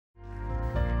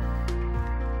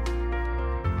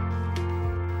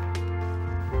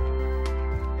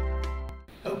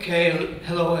Okay,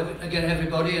 hello again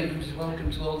everybody, and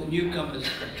welcome to all the newcomers.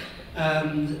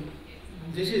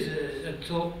 This is a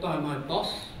talk by my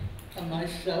boss and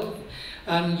myself,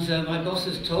 and my boss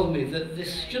has told me that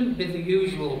this shouldn't be the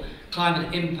usual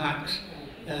climate impacts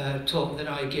talk that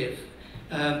I give.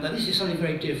 But this is something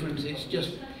very different. It's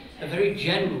just a very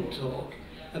general talk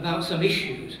about some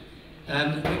issues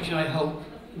which I hope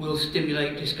will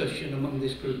stimulate discussion among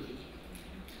this group.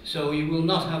 So you will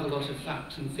not have a lot of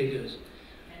facts and figures.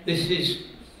 This is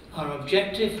our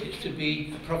objective, is to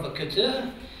be a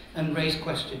provocateur and raise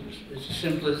questions. It's as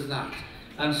simple as that.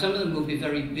 And some of them will be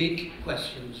very big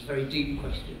questions, very deep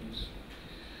questions.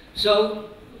 So,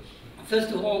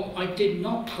 first of all, I did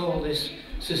not call this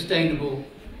sustainable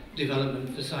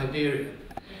development for Siberia.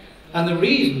 And the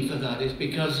reason for that is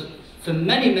because for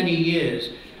many, many years,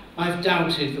 I've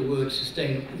doubted the word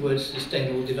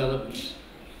sustainable development.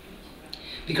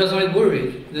 Because I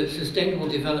worried that sustainable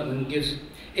development gives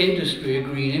industry a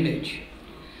green image,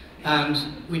 and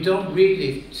we don't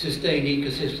really sustain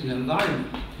ecosystem and environment,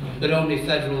 but only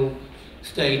federal,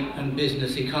 state and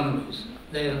business economies.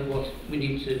 They are what we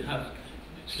need to have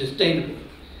sustainable.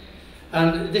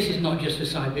 And this is not just for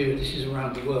Siberia, this is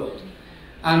around the world.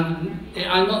 And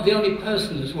I'm not the only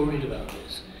person that's worried about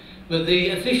this, but the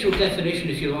official definition,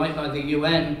 if you like, by the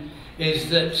UN is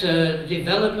that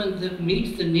development that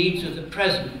meets the needs of the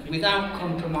present without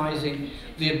compromising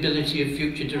the ability of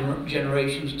future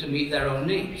generations to meet their own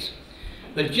needs.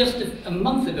 But just a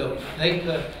month ago, a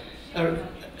paper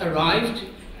arrived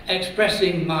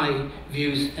expressing my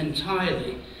views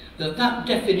entirely, that that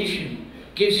definition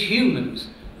gives humans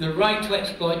the right to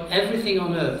exploit everything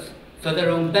on Earth for their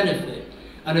own benefit,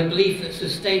 and a belief that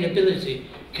sustainability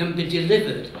can be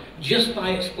delivered just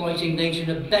by exploiting nature in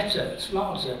a better,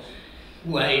 smarter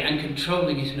way and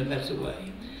controlling it in a better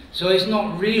way. So it's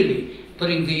not really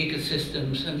putting the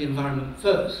ecosystems and the environment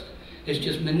first. It's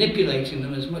just manipulating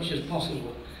them as much as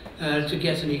possible to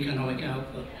get an economic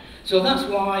output. So that's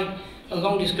why, a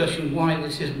long discussion why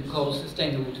this isn't called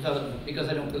sustainable development, because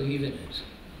I don't believe in it.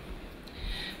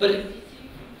 But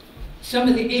some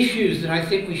of the issues that I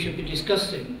think we should be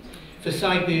discussing for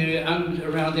Siberia and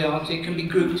around the Arctic can be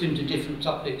grouped into different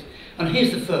topics. And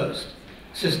here's the first: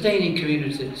 sustaining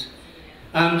communities.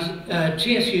 And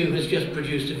TSU has just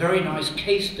produced a very nice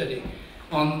case study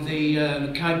on the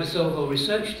Kaibasovo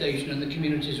research station and the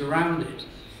communities around it,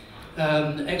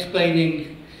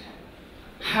 explaining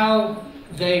how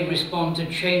they respond to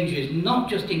changes, not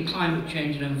just in climate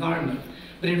change and environment,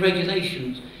 but in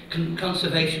regulations,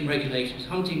 conservation regulations,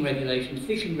 hunting regulations,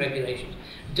 fishing regulations,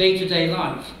 day-to-day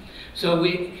life. So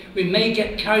we may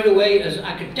get carried away as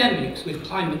academics with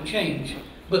climate change,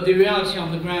 but the reality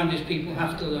on the ground is people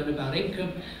have to learn about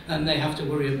income and they have to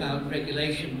worry about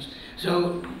regulations.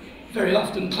 So very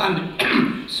often climate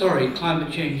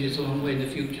change is a long way in the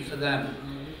future for them.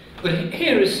 But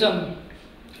here is some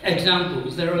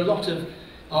examples. There are a lot of,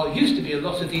 or used to be a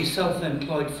lot of these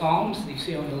self-employed farms that you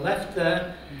see on the left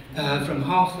there, from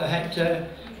half a hectare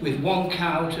with 1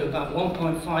 cow to about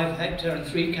 1.5 hectare and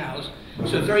 3 cows.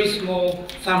 So very small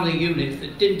family units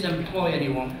that didn't employ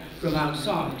anyone from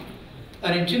outside.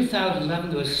 And in 2011,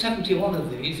 there were 71 of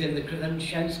these in the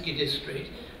Krasnensky district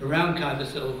around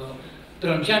Kaibasovo. But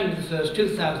on January the 1st,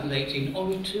 2018,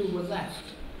 only 2 were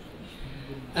left.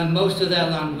 And most of their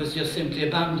land was just simply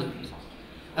abandoned.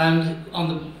 And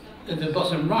on the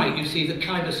bottom right, you see the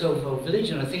Kaibasovo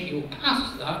village, and I think you'll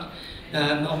pass that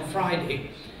on Friday.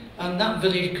 And that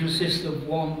village consists of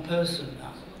 1 person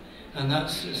now, and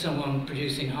that's someone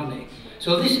producing honey.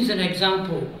 So this is an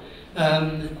example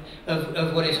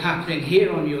of what is happening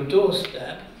here on your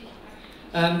doorstep.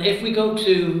 If we go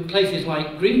to places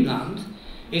like Greenland,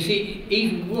 it's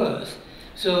even worse.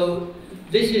 So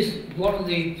this is one of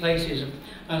the places,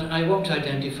 and I won't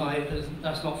identify it because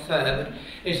that's not fair, but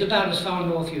it's about as far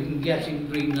north you can get in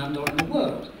Greenland or in the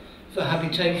world for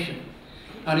habitation.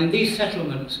 And in these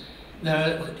settlements,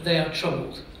 they are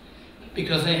troubled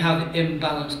because they have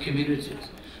imbalanced communities.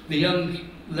 The young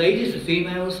ladies, the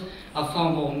females, are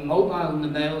far more mobile than the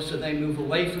males, so they move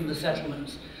away from the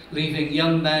settlements, leaving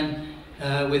young men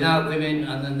without women,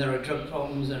 and then there are drug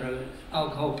problems, there are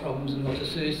alcohol problems, and a lot of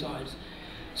suicides.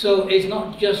 So it's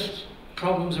not just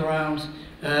problems around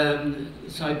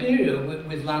Siberia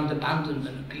with land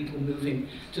abandonment and people moving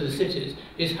to the cities.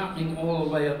 It's happening all the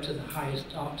way up to the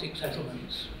highest Arctic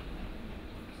settlements.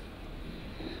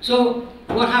 So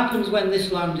what happens when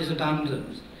this land is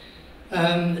abandoned?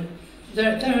 I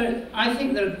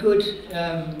think there are good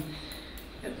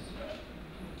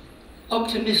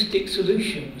optimistic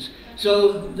solutions.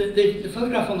 So the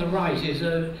photograph on the right is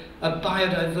a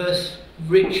biodiverse,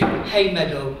 rich hay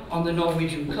meadow on the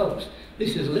Norwegian coast.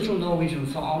 This is a little Norwegian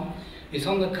farm. It's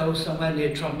on the coast somewhere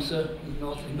near Tromsø,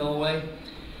 north of Norway.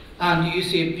 And you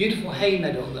see a beautiful hay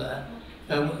meadow there,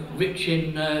 rich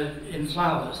in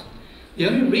flowers. The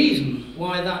only reason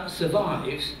why that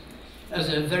survives as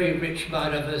a very rich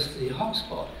biodiversity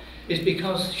hotspot is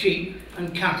because sheep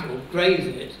and cattle graze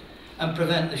it and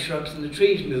prevent the shrubs and the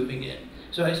trees moving in.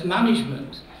 So it's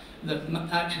management that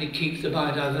actually keeps the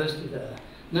biodiversity there.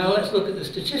 Now let's look at the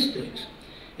statistics.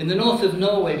 In the north of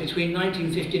Norway between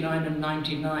 1959 and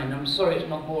 99, I'm sorry it's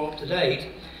not more up to date,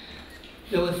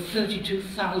 there were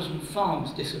 32,000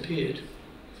 farms disappeared.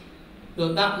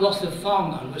 But that loss of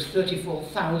farmland was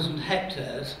 34,000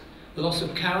 hectares. The loss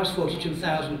of cows,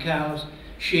 42,000 cows,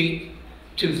 sheep,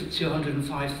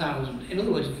 205,000. In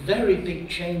other words, very big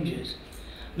changes.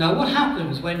 Now what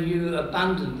happens when you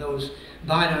abandon those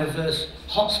biodiverse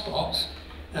hotspots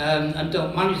and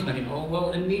don't manage them anymore?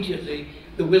 Well, immediately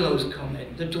the willows come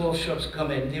in, the dwarf shrubs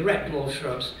come in, the erect dwarf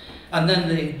shrubs, and then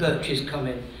the birches come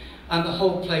in, and the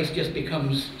whole place just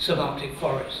becomes subarctic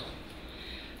forest.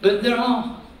 But there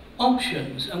are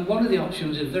options, and one of the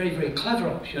options, a very, very clever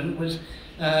option, was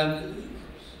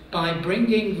by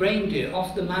bringing reindeer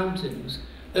off the mountains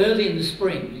early in the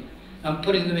spring and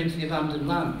putting them into the abandoned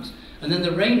lands. And then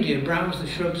the reindeer browse the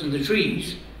shrubs and the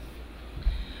trees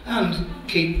and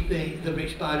keep the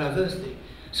rich biodiversity.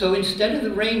 So instead of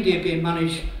the reindeer being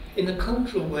managed in the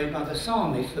cultural way by the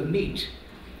Sami for meat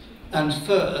and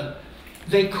fur,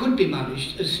 they could be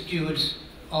managed as stewards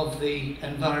of the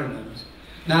environment.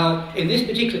 Now, in this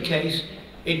particular case,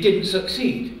 it didn't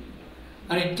succeed.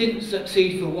 And it didn't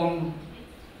succeed for one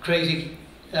crazy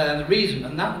reason,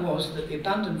 and that was that the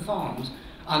abandoned farms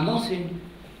are not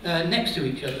next to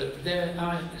each other. They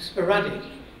are sporadic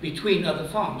between other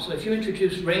farms. So if you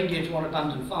introduce reindeer to one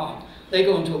abandoned farm, they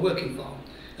go onto a working farm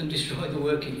and destroy the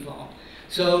working farm.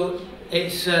 So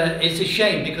it's a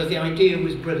shame, because the idea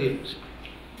was brilliant.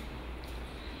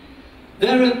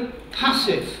 There are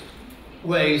passive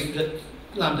ways that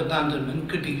land abandonment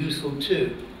could be useful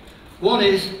too. One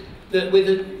is that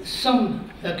with some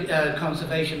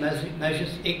conservation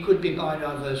measures, it could be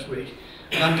biodiverse rich.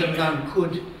 Abandoned land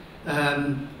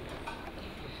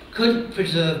could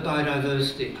preserve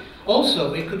biodiversity.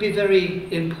 Also, it could be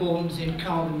very important in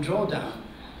carbon drawdown.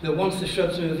 That once the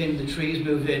shrubs move in, the trees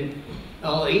move in,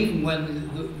 or even when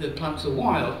the plants are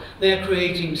wild, they are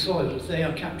creating soils, they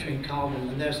are capturing carbon,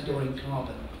 and they're storing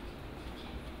carbon.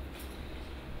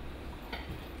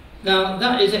 Now,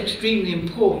 that is extremely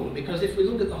important, because if we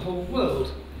look at the whole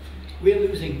world, we're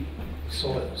losing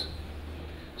soils.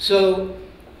 So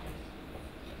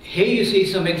here you see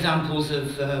some examples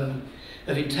of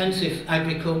intensive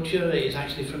agriculture. It's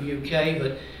actually from UK,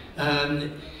 but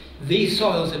these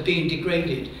soils are being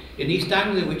degraded. In East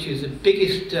Anglia, which is the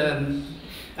biggest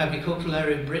agricultural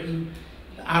area of Britain,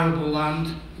 arable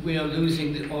land, we are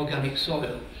losing the organic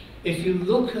soil. If you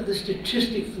look at the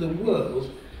statistics for the world,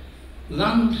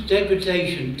 land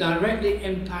degradation directly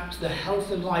impacts the health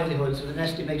and livelihoods of an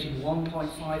estimated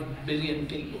 1.5 billion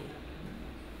people.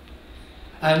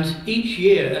 And each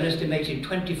year, an estimated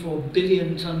 24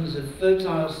 billion tonnes of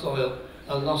fertile soil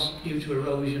are lost due to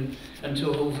erosion and to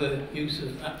overuse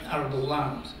of arable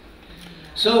lands.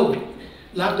 So,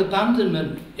 land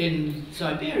abandonment in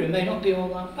Siberia may not be all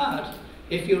that bad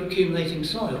if you're accumulating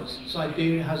soils.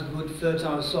 Siberia has good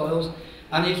fertile soils,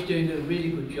 and it's doing a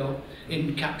really good job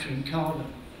in capturing carbon.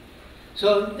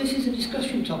 So this is a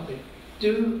discussion topic.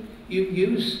 Do you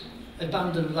use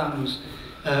abandoned lands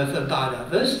for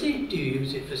biodiversity? Do you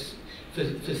use it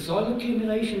for soil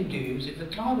accumulation? Do you use it for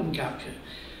carbon capture?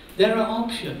 There are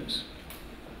options.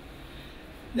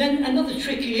 Then another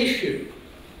tricky issue.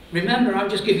 Remember, I'm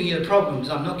just giving you the problems,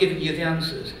 I'm not giving you the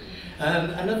answers.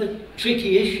 Another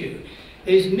tricky issue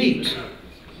is meat.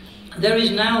 There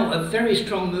is now a very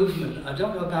strong movement, I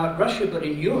don't know about Russia, but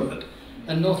in Europe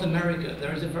and North America,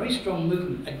 there is a very strong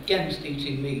movement against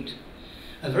eating meat.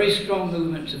 A very strong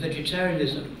movement to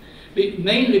vegetarianism,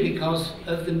 mainly because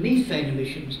of the methane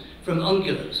emissions from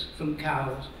ungulates, from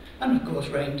cows, and of course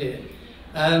reindeer.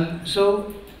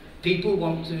 So people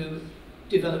want to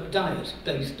develop diets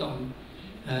based on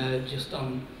just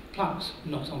on plants,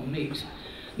 not on meat.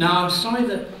 Now, I'm sorry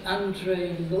that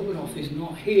Andrei Lobanov is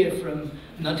not here from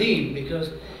Nadine, because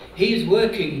he is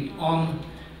working on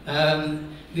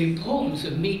the importance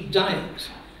of meat diets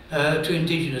to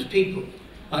indigenous people.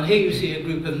 And here you see a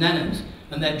group of nenas,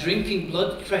 and they're drinking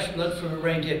blood, fresh blood from a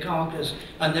reindeer carcass,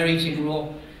 and they're eating raw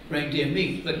reindeer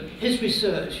meat. But his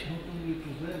research... Not only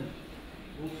for them,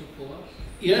 also for us.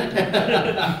 Yeah.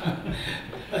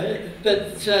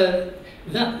 But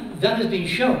that has been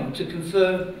shown to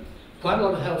confer quite a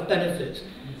lot of health benefits.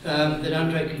 that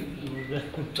Andre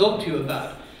can talk to you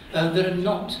about that are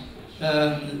not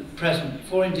present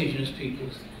for indigenous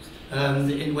peoples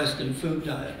in Western food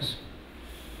diets.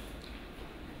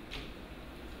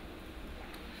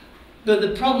 But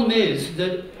the problem is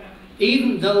that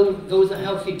even though those are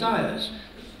healthy diets,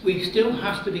 we still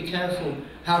have to be careful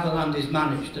how the land is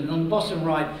managed. And on the bottom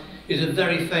right is a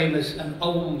very famous and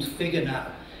old figure now.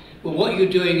 But what you're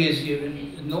doing is you're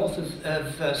in the north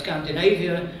of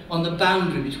Scandinavia, on the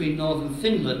boundary between northern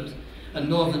Finland and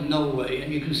northern Norway,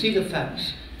 and you can see the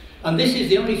fence. And this is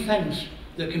the only fence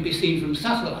that can be seen from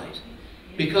satellite,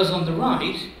 because on the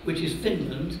right, which is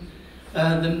Finland,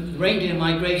 the reindeer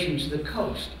migration to the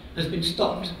coast has been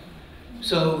stopped.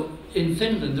 So in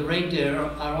Finland, the reindeer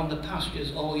are on the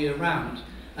pastures all year round,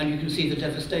 and you can see the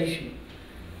devastation.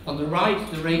 On the right,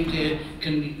 the reindeer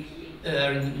can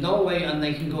in Norway, and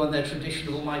they can go on their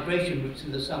traditional migration routes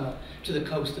in the summer to the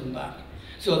coast and back.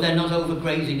 So they're not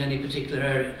overgrazing any particular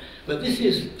area. But this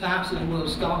is perhaps the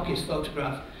world's starkest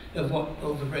photograph of what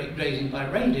overgrazing by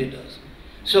reindeer does.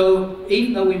 So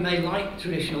even though we may like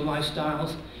traditional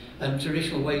lifestyles and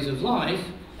traditional ways of life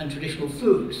and traditional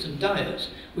foods and diets,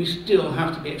 we still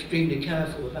have to be extremely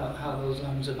careful about how those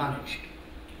lands are managed.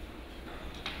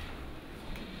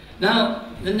 Now,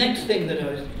 the next thing that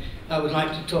I would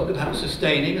like to talk about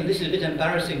sustaining, and this is a bit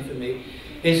embarrassing for me,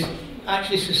 is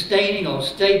actually sustaining or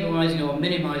stabilising or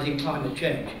minimising climate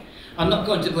change. I'm not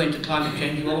going to go into climate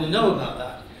change, you all know about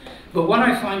that. But what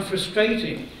I find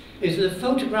frustrating is the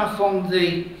photograph on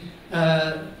the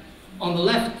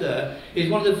left there is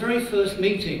one of the very first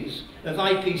meetings of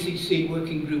IPCC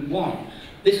Working Group 1.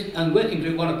 And Working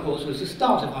Group 1, of course, was the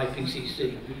start of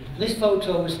IPCC. This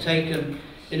photo was taken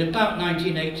in about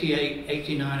 1988,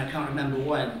 89, I can't remember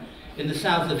when, in the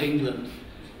south of England.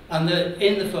 And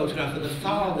in the photograph are the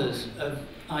fathers of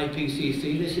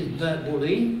IPCC. This is Bert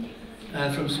Bolin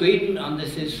from Sweden, and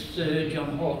this is Sir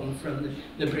John Horton from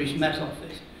the British Met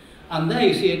Office. And there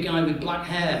you see a guy with black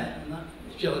hair, and that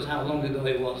shows how long ago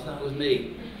it was. That was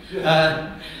me.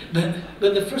 But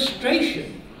the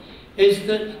frustration is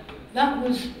that that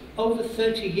was over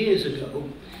 30 years ago,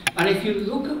 and if you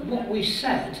look at what we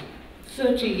said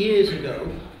 30 years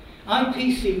ago,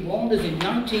 IPCC warned us in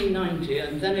 1990,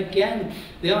 and then again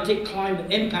the Arctic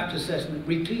Climate Impact Assessment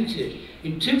repeated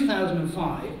in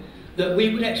 2005 that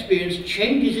we would experience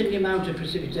changes in the amount of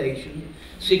precipitation,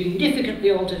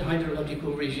 significantly altered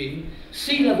hydrological regime,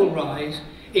 sea level rise,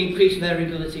 increased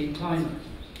variability in climate.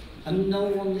 And no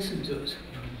one listened to us.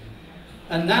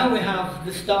 And now we have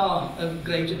the star of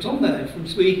Greta Thunberg from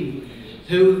Sweden,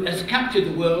 who has captured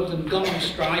the world and gone on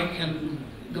strike and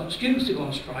got students to go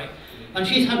on strike. And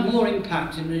she's had more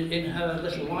impact in her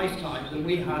little lifetime than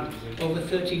we had over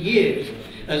 30 years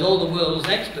as all the world's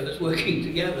experts working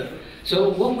together. So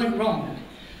what went wrong?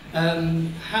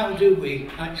 How do we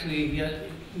actually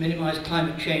minimise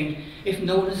climate change if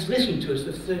no one has listened to us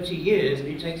for 30 years and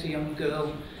it takes a young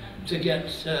girl to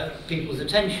get people's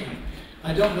attention?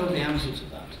 I don't know the answer to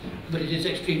that, but it is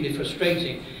extremely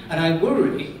frustrating. And I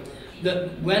worry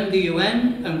that when the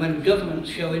UN and when governments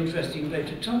show interest in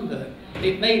Greta Thunberg,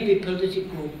 it may be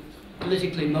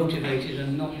politically motivated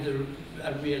and not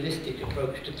a realistic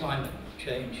approach to climate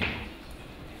change.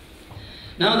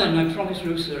 Now then, I promised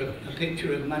Rusa a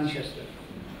picture of Manchester.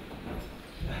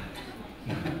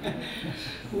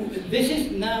 This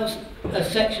is now a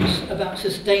section about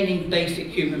sustaining basic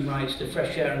human rights to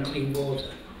fresh air and clean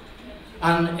water.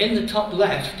 And in the top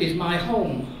left is my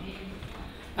home.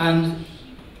 And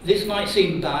this might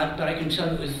seem bad, but I can tell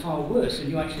you it was far worse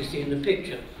than you actually see in the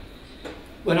picture.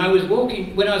 When I was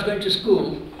going to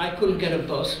school, I couldn't get a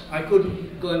bus. I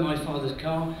couldn't go in my father's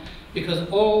car because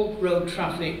all road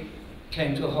traffic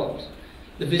came to a halt.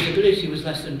 The visibility was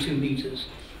less than 2 meters.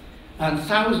 And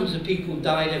thousands of people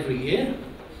died every year.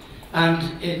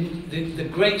 And in the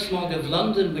Great Smog of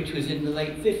London, which was in the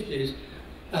late 50s,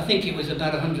 I think it was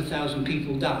about 100,000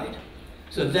 people died.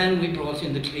 So then we brought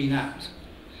in the Clean Act.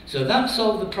 So that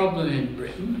solved the problem in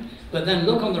Britain, but then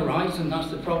look on the right, and that's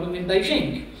the problem in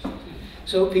Beijing.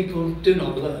 So people do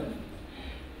not learn.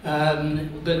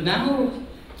 But now,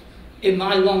 in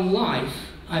my long life,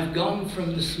 I've gone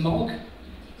from the smog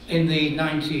in the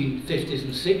 1950s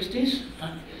and 60s,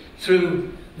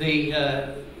 through the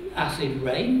acid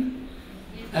rain,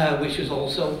 which was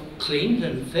also cleaned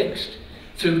and fixed,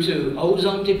 through to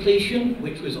ozone depletion,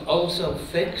 which was also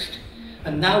fixed.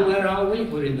 And now where are we?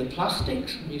 We're in the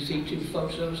plastics. You see 2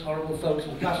 photos, horrible photos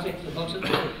of plastic at the bottom.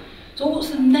 So what's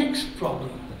the next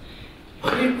problem?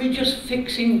 We're just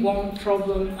fixing one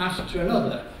problem after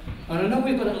another. And I know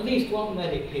we've got at least one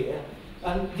medic here,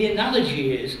 and the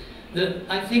analogy is that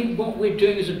I think what we're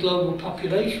doing as a global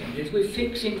population is we're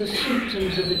fixing the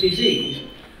symptoms of the disease,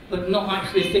 but not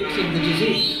actually fixing the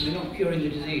disease. We're not curing the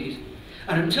disease.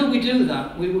 And until we do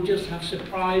that, we will just have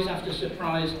surprise after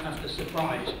surprise after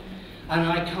surprise. And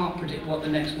I can't predict what the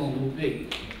next one will be.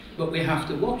 But we have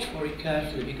to watch for it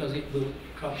carefully because it will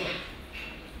crop up.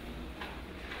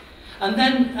 And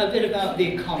then a bit about the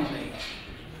economy.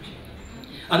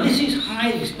 And this is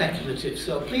highly speculative,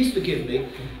 so please forgive me.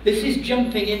 This is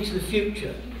jumping into the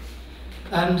future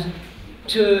and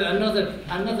to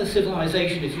another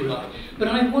civilization, if you like. But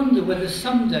I wonder whether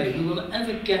someday we will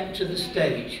ever get to the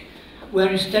stage where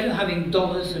instead of having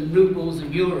dollars and rubles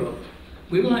and euro,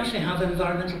 we will actually have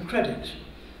environmental credit.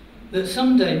 That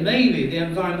someday maybe the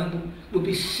environment will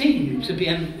be seen to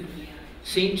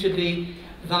be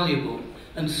valuable,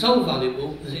 and so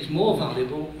valuable that it's more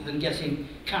valuable than getting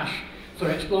cash for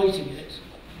exploiting it.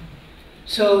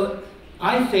 So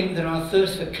I think that our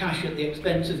thirst for cash at the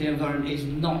expense of the environment is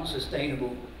not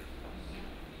sustainable.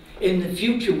 In the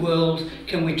future world,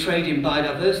 can we trade in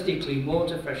biodiversity, clean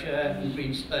water, fresh air and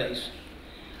green space?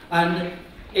 And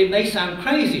it may sound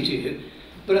crazy to you,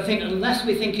 but I think unless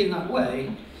we think in that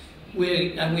way,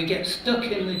 and we get stuck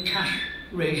in the cash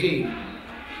regime,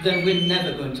 then we're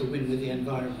never going to win with the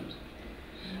environment.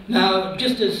 Now,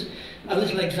 just as a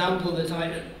little example that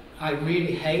I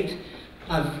really hate,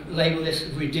 I've labelled this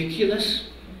ridiculous.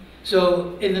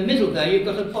 So in the middle there, you've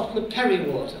got a bottle of Perry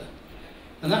water.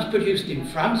 And that's produced in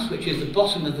France, which is the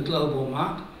bottom of the global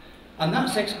map. And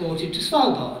that's exported to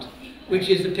Svalbard, which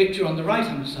is the picture on the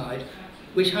right-hand side,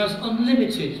 which has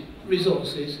unlimited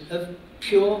resources of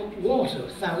pure water,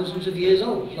 thousands of years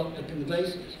old, locked up in the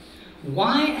glaciers.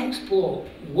 Why export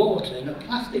water in a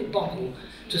plastic bottle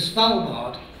to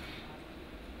Svalbard?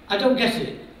 I don't get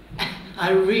it.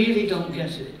 I really don't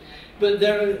get it. But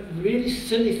there are really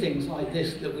silly things like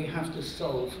this that we have to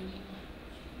solve.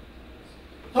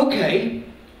 Okay,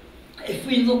 if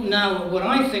we look now at what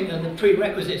I think are the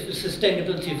prerequisites for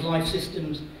sustainability of life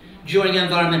systems during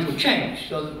environmental change,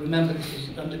 so that remember this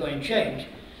is undergoing change.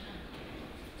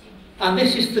 And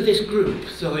this is for this group,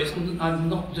 so I'm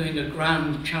not doing a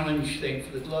grand challenge thing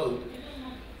for the globe.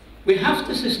 We have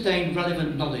to sustain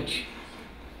relevant knowledge,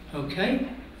 okay?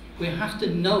 We have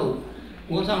to know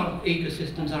what our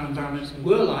ecosystems, our environments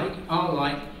are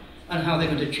like, and how they're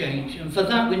going to change. And for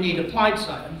that we need applied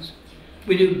science.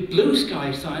 We need blue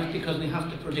sky science because we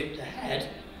have to predict ahead.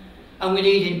 And we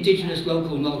need indigenous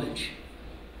local knowledge.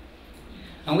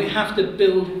 And we have to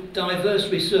build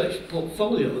diverse research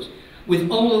portfolios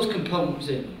with all those components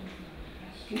in.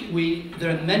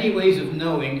 There are many ways of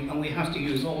knowing, and we have to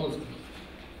use all of them.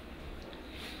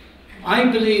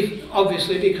 I believe,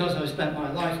 obviously, because I've spent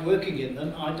my life working in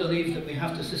them, I believe that we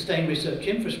have to sustain research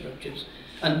infrastructures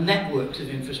and networks of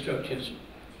infrastructures.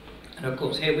 And of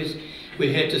course, here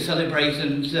we're here to celebrate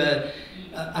and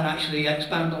actually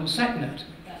expand on SecNet.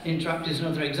 Interact is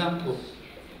another example.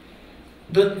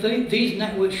 But these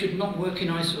networks should not work in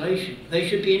isolation. They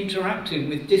should be interacting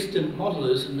with distant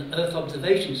modelers and Earth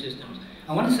observation systems.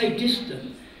 And when I say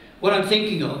distant, what I'm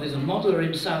thinking of is a modeler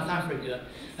in South Africa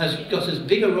has got as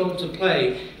big a role to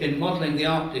play in modelling the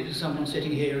Arctic as someone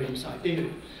sitting here in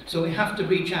Siberia. So we have to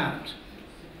reach out.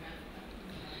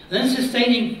 And then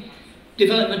sustaining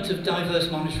development of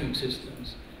diverse monitoring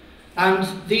systems. And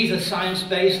these are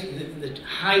science-based, the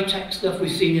high-tech stuff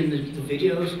we've seen in the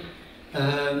videos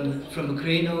from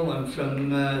Macrino and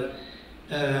from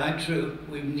Andrew.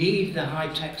 We need the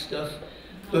high-tech stuff,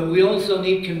 but we also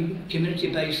need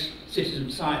community-based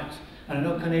citizen science. And I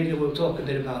know Cornelia will talk a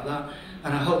bit about that,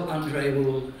 and I hope Andre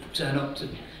will turn up to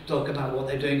talk about what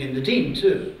they're doing in the team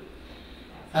too.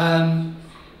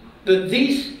 But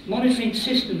these monitoring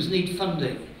systems need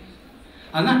funding,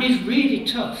 and that is really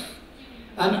tough.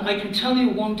 And I can tell you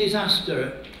one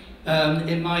disaster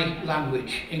in my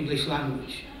language, English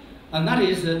language, and that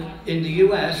is that in the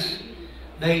US,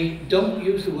 they don't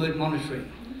use the word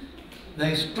monitoring.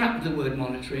 They scrap the word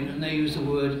monitoring and they use the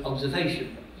word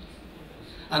observation.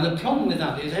 And the problem with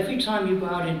that is every time you go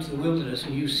out into the wilderness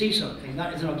and you see something,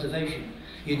 that is an observation.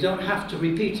 You don't have to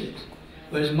repeat it.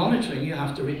 Whereas monitoring, you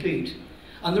have to repeat.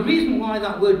 And the reason why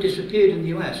that word disappeared in the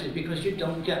US is because you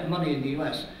don't get money in the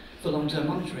US for long-term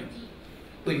monitoring.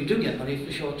 But you do get money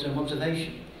for short-term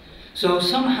observation. So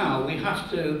somehow we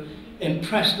have to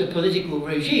impress the political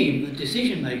regime, the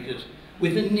decision makers,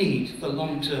 with the need for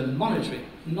long-term monitoring,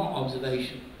 not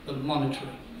observation, but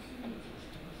monitoring.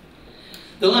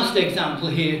 The last example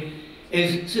here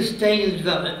is sustaining the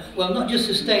development, well, not just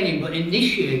sustaining, but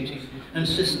initiating and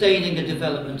sustaining the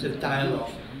development of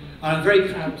dialogue. And I'm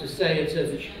very proud to say at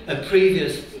a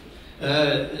previous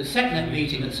SecNet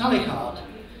meeting at Callaghan,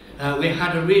 We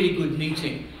had a really good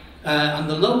meeting, and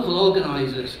the local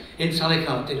organisers in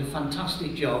Callaghan did a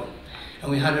fantastic job, and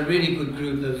we had a really good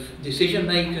group of decision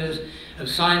makers, of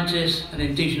scientists and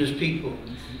indigenous people,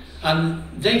 and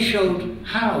they showed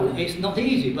how, it's not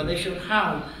easy, but they showed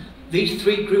how these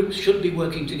three groups should be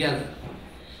working together.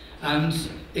 And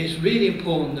it's really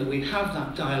important that we have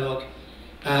that dialogue,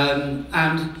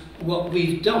 and what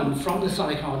we've done from the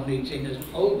Callaghan meeting, as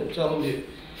Olga told you,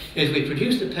 is we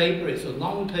produced a paper. It's a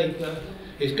long paper,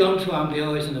 it's gone to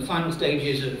MBO, it's in the final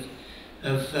stages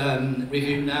of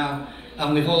review now,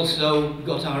 and we've also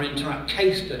got our Interact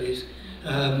case studies,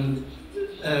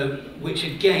 which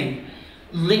again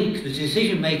link the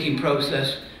decision-making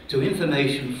process to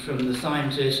information from the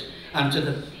scientists and to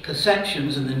the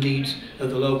perceptions and the needs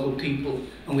of the local people.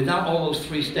 And without all those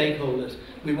three stakeholders,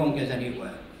 we won't get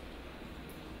anywhere.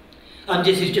 And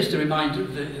this is just a reminder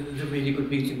of the really good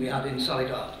meeting we had in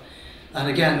Callaghan. And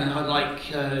again, I'd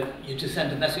like you to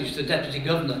send a message to the Deputy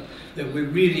Governor that we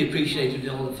really appreciated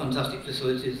all the fantastic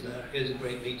facilities there. It was a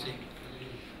great meeting.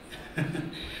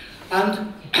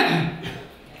 And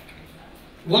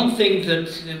one thing that,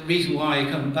 the reason why I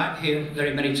come back here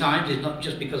very many times is not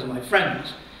just because of my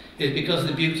friends, is because of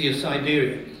the beauty of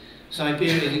Siberia.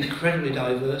 Siberia is incredibly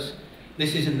diverse.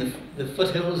 This is in the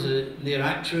foothills near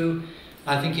Aktru.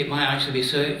 I think it might actually be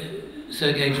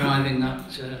Sergei driving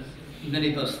that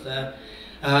minibus there.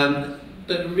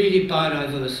 But really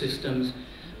biodiverse systems,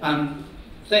 and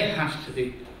they have to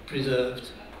be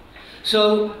preserved.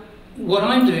 So what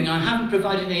I'm doing, I haven't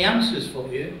provided any answers for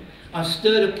you. I've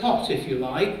stirred a pot, if you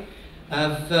like,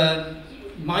 of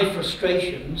my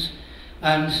frustrations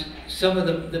and some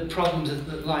of the problems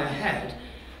that lie ahead.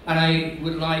 And I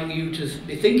would like you to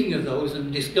be thinking of those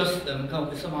and discuss them and come up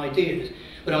with some ideas.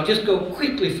 But I'll just go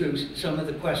quickly through some of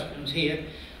the questions here.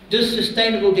 Does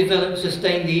sustainable development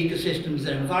sustain the ecosystems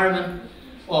and environment,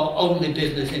 or only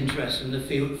business interests in the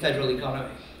federal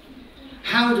economy?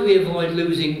 How do we avoid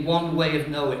losing one way of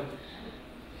knowing?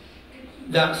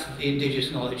 That's the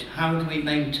indigenous knowledge. How do we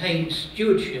maintain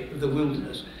stewardship of the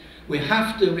wilderness? We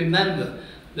have to remember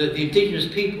that the indigenous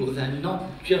people, they're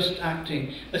not just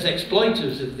acting as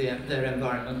exploiters of their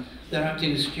environment, they're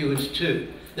acting as stewards too.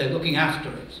 They're looking after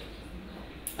it.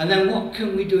 And then what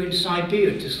can we do in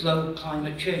Siberia to slow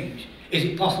climate change? Is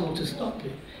it possible to stop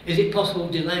it? Is it possible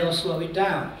to delay or slow it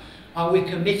down? Are we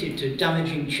committed to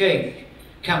damaging change?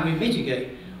 Can we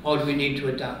mitigate, or do we need to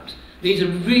adapt? These are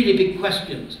really big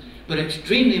questions, but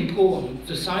extremely important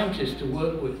for scientists to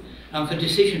work with and for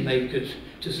decision makers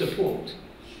to support.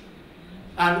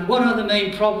 And what are the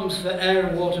main problems for air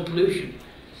and water pollution?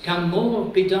 Can more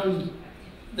be done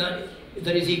that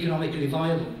is economically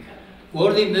viable?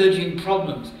 What are the emerging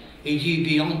problems, e.g.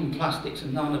 beyond plastics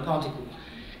and nanoparticles?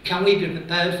 Can we be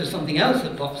prepared for something else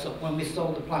that pops up when we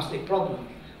solve the plastic problem?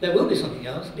 There will be something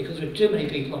else, because there are too many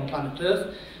people on planet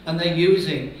Earth and they're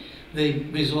using the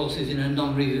resources in a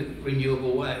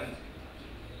non-renewable way.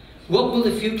 What will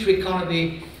the future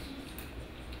economic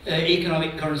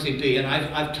currency be? And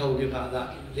I've told you about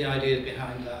that, the ideas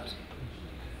behind that.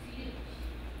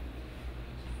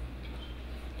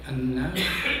 And now,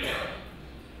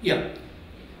 yeah.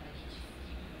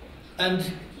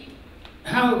 And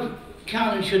how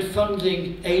can and should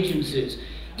funding agencies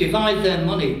divide their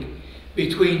money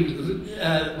between,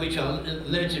 which are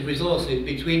limited resources,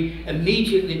 between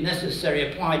immediately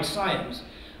necessary applied science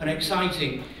and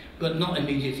exciting but not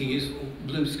immediately useful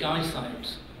blue sky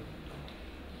science?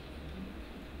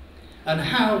 And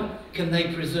how can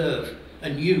they preserve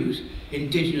and use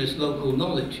indigenous local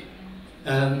knowledge?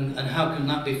 And how can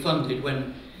that be funded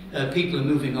when people are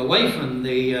moving away from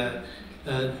the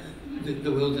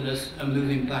wilderness and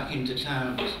moving back into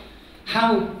towns?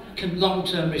 How can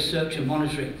long-term research and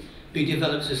monitoring be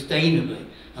developed sustainably?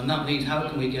 And that means how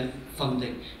can we get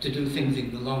funding to do things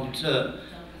in the long term?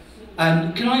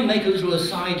 And can I make a little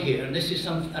aside here? And this is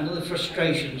another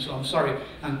frustration, so I'm sorry,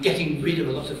 I'm getting rid of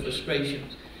a lot of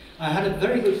frustrations. I had a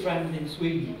very good friend in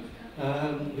Sweden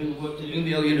who worked at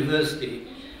Umeå University,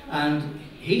 and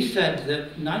he said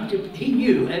that he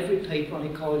knew every paper on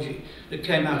ecology that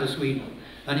came out of Sweden,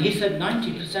 and he said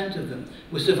 90% of them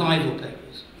were survival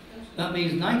papers. That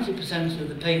means 90% of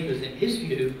the papers, in his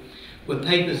view, were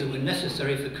papers that were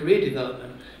necessary for career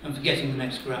development and for getting the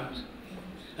next grant.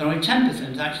 And only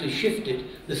 10% actually shifted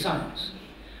the science.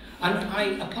 And I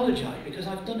apologise, because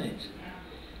I've done it.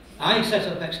 I set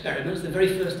up experiments, the very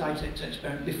first ITEX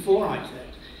experiment, before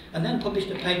ITEX, and then published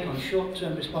a paper on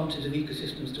short-term responses of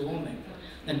ecosystems to warming.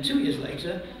 Then 2 years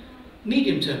later,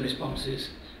 medium-term responses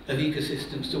of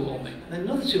ecosystems to warming. And then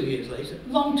another 2 years later,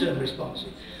 long-term responses.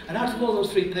 And out of all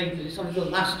those 3 papers, it's only the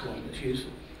last one that's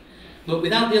useful. But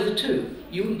without the other two,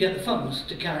 you wouldn't get the funds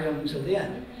to carry on until the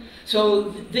end.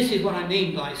 So this is what I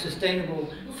mean by sustainable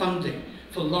funding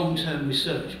for long-term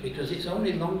research, because it's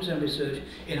only long-term research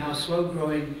in our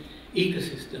slow-growing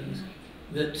ecosystems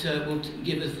that will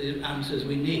give us the answers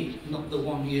we need, not the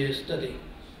one-year study.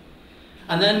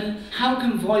 And then, how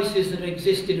can voices that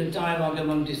exist in a dialogue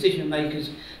among decision makers,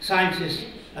 scientists,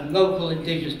 and local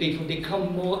indigenous people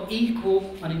become more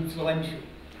equal and influential?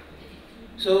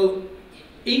 So,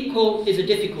 equal is a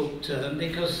difficult term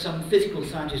because some physical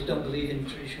scientists don't believe in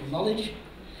traditional knowledge,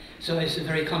 so it's a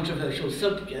very controversial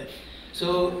subject.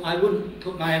 So I wouldn't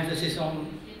put my emphasis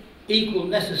on equal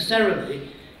necessarily,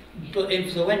 but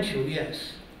influential,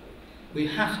 yes. We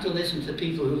have to listen to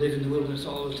people who live in the wilderness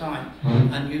all the time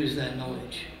and use their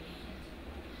knowledge.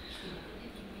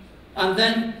 And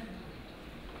then,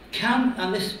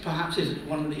 and this perhaps is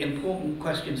one of the important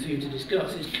questions for you to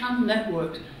discuss, is can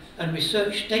networks and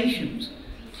research stations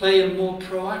play a more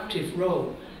proactive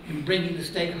role in bringing the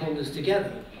stakeholders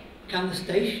together? Can the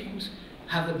stations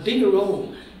have a bigger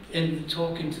role in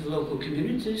talking to the local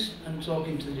communities and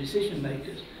talking to the decision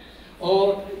makers?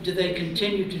 Or do they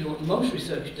continue to do what most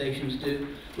research stations do,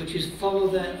 which is follow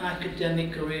their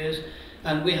academic careers,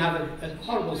 and we have a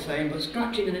horrible saying, but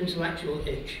scratching an intellectual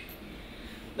itch.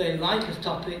 They like a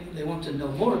topic, they want to know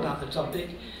more about the topic,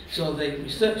 so they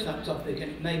research that topic,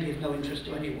 and it may be of no interest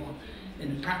to anyone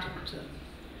in a practical term.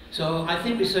 So I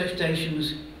think research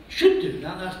stations should do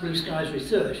that, that's blue skies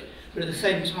research, but at the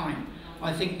same time,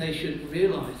 I think they should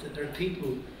realise that there are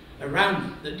people around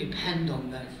them that depend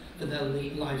on them for their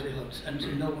livelihoods and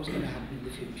to know what's going to happen in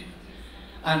the future.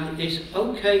 And it's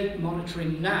okay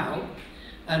monitoring now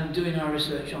and doing our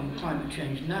research on climate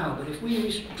change now, but if we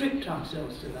restrict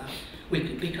ourselves to that, we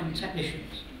could become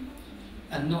technicians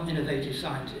and not innovative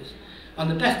scientists. And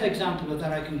the best example of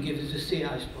that I can give is the sea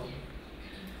ice problem.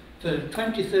 For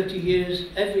 20, 30 years,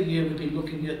 every year we've been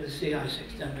looking at the sea ice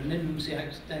extent, the minimum sea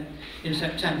ice extent in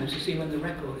September to see when the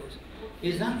record is.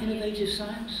 Is that innovative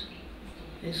science?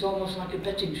 It's almost like a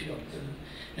betting shop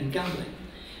and gambling.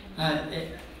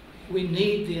 We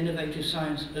need the innovative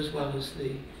science as well as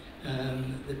the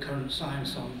current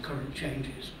science on current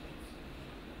changes.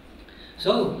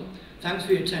 So, thanks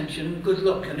for your attention and good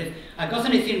luck. And if I got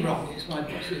anything wrong, it's my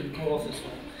bosses and co-authors'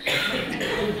 fault.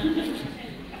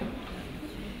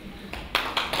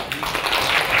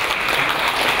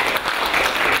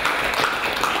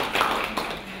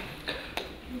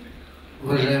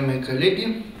 Уважаемые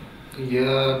коллеги,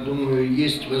 я думаю,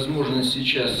 есть возможность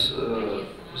сейчас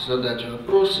задать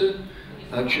вопросы,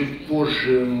 а чуть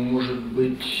позже, может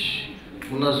быть,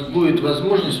 у нас будет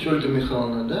возможность, Ольга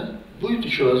Михайловна, да? Будет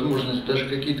еще возможность, даже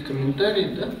какие-то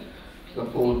комментарии, да? По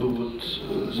поводу вот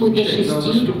замечательного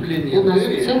выступления. У нас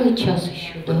целый час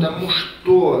еще. Потому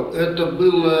что это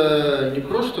было не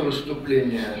просто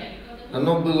выступление,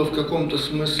 оно было в каком-то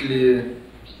смысле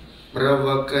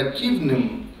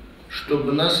провокативным,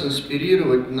 чтобы нас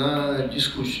инспирировать на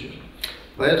дискуссию.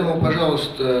 Поэтому,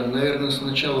 пожалуйста, наверное,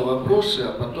 сначала вопросы,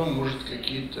 а потом, может,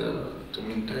 какие-то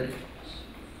комментарии.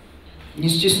 Не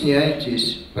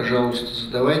стесняйтесь, пожалуйста,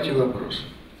 задавайте вопросы.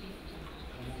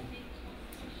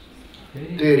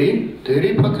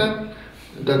 Терри пока,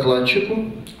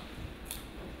 докладчику.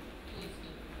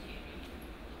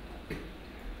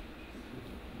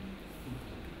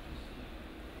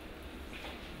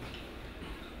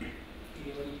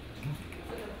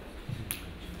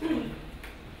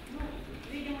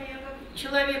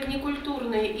 Человек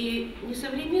некультурный и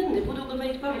несовременный, буду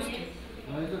говорить по-русски.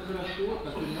 А это хорошо,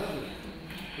 так и надо,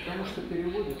 потому что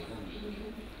переводится.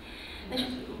 Значит,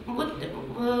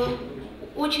 вот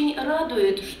очень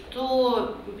радует,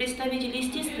 что представители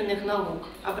естественных наук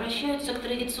обращаются к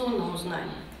традиционному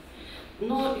знанию.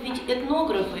 Но ведь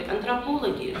этнографы,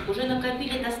 антропологи уже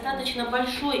накопили достаточно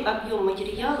большой объем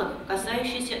материалов,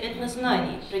 касающихся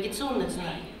этнознаний, традиционных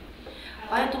знаний.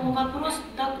 Поэтому вопрос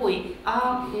такой,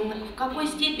 а в какой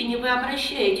степени вы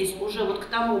обращаетесь уже вот к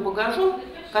тому багажу,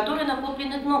 который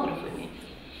накоплен этнографами?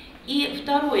 И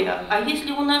второе, а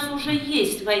если у нас уже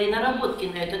есть свои наработки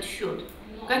на этот счет,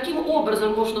 каким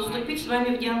образом можно вступить с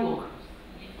вами в диалог?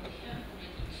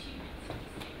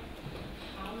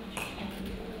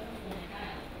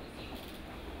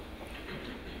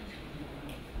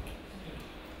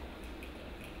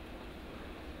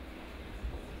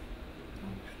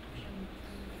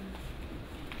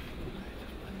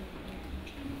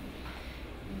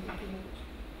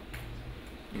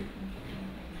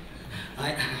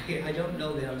 I don't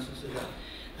know the answers to that.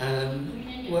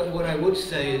 What I would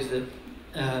say is that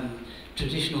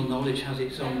traditional knowledge has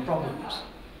its own problems.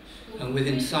 And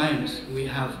within science, we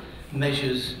have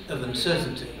measures of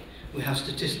uncertainty. We have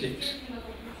statistics.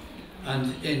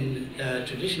 And in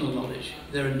traditional knowledge,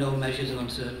 there are no measures of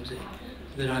uncertainty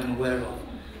that I'm aware of.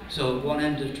 So at one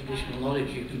end of traditional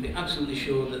knowledge, you can be absolutely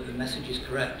sure that the message is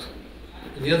correct.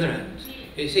 At the other end,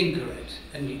 it's incorrect,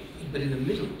 but in the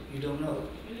middle, you don't know.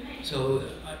 So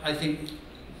I think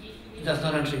that's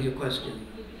not answering your question.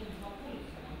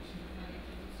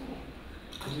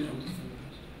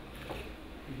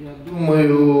 Я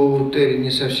думаю, Терри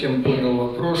не совсем понял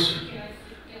вопрос,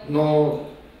 но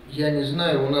я не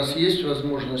знаю, у нас есть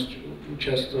возможность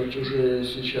участвовать уже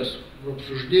сейчас в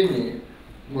обсуждении.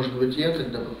 Может быть, я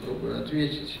тогда попробую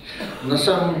ответить. На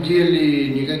самом деле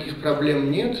никаких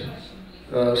проблем нет.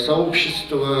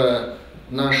 Сообщество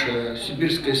наше,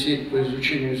 сибирская сеть по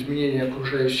изучению изменений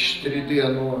окружающей среды,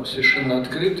 оно совершенно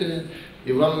открытое.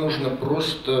 И вам нужно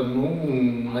просто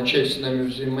начать с нами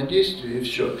взаимодействие, и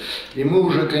все. И мы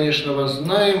уже, конечно, вас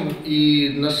знаем,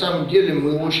 и на самом деле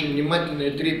мы очень внимательно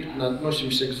и трепетно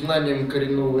относимся к знаниям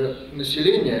коренного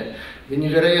населения, и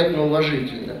невероятно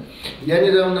уважительно. Я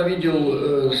недавно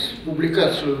видел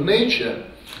публикацию в Nature,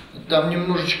 там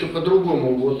немножечко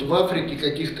по-другому. Вот в Африке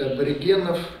каких-то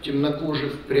аборигенов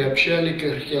темнокожих приобщали к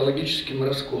археологическим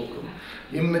раскопкам.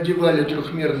 Им надевали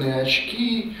трехмерные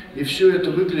очки, и все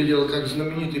это выглядело как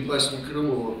знаменитый басня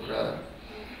Крылова про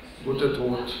вот эту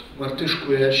вот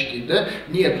мартышку и очки. Да?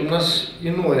 Нет, у нас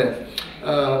иное.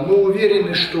 Мы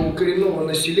уверены, что у коренного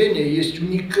населения есть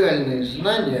уникальные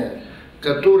знания,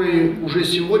 которые уже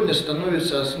сегодня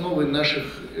становятся основой наших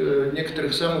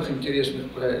некоторых самых интересных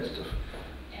проектов.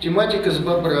 Тематика с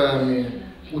бобрами.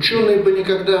 Ученые бы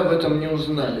никогда об этом не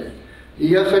узнали. И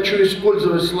я хочу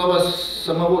использовать слова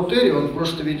самого Терри, он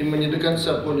просто, видимо, не до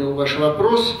конца понял ваш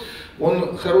вопрос.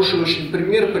 Он хороший очень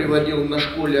пример приводил на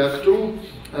школе Актру,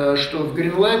 что в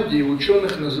Гренландии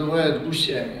ученых называют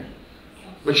гусями.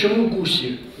 Почему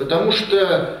гуси? Потому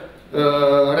что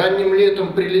ранним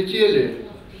летом прилетели,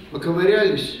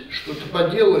 поковырялись, что-то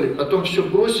поделали, потом все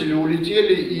бросили,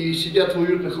 улетели и сидят в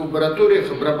уютных лабораториях,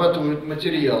 обрабатывают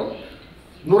материал.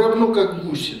 Ну, равно как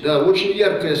гуси, да, очень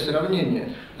яркое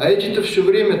сравнение. А эти-то все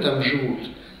время там живут.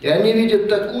 И они видят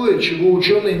такое, чего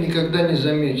ученые никогда не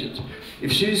заметят. И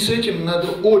в связи с этим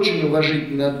надо очень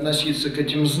уважительно относиться к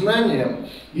этим знаниям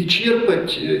и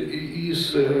черпать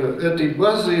из этой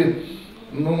базы,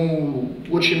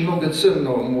 очень много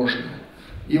ценного можно.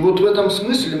 И вот в этом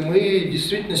смысле мы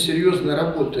действительно серьезно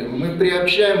работаем. Мы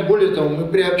приобщаем, более того, мы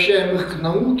приобщаем их к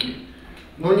науке,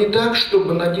 но не так,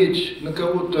 чтобы надеть на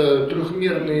кого-то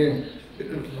трехмерные,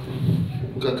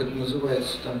 как это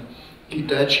называется там,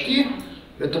 какие-то очки.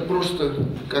 Это просто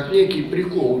как некий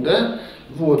прикол, да?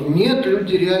 Вот. Нет,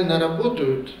 люди реально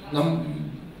работают. Нам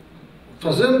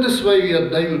фазенды свои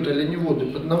отдают, оленеводы,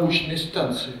 под научные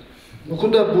станции. Но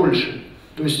куда больше?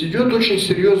 То есть идет очень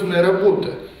серьезная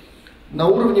работа на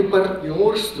уровне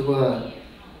партнерства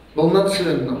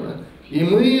полноценного. И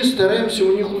мы стараемся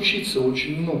у них учиться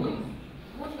очень многому.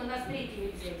 Можно нас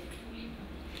третьими взять?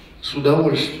 С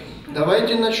удовольствием.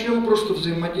 Давайте начнем просто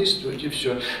взаимодействовать, и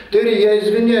все. Терри, я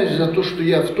извиняюсь за то, что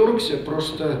я вторгся,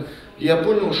 просто я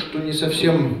понял, что не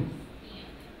совсем...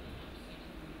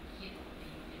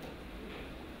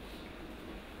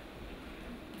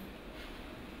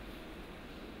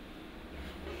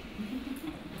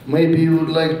 Maybe you would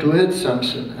like to add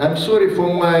something. I'm sorry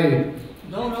for my...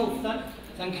 No,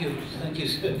 thank you,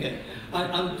 Sergey.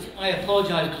 I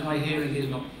apologize because my hearing is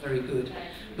not very good.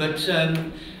 But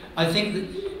I think that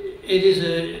it is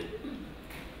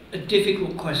a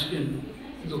difficult question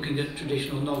looking at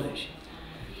traditional knowledge.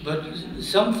 But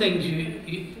some things,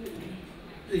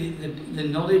 the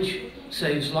knowledge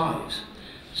saves lives.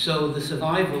 So the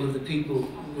survival of the people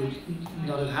would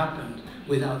not have happened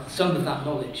without some of that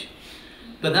knowledge.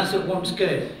 But that's at one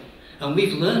scale. And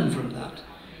we've learned from that.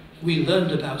 We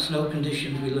learned about snow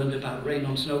conditions, we learned about rain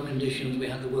on snow conditions, we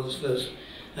had the world's first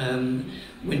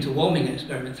winter warming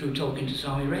experiment through talking to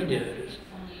Sami reindeer herders.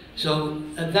 So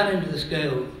at that end of the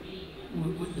scale,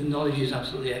 the knowledge is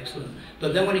absolutely excellent.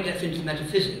 But then when it gets into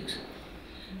metaphysics,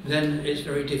 then it's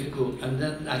very difficult. And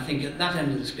then I think at that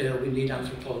end of the scale, we need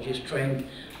anthropologists, trained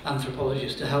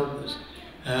anthropologists to help us.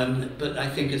 But I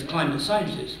think as climate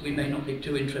scientists, we may not be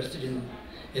too interested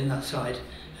in that side,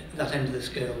 that end of the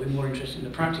scale. We're more interested in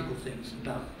the practical things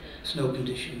about snow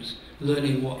conditions,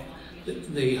 learning what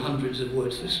the hundreds of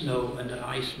words for snow and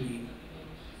ice mean.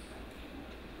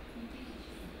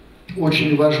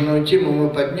 Очень важную тему мы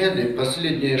подняли.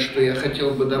 Последнее, что я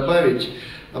хотел бы добавить,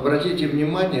 обратите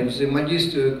внимание,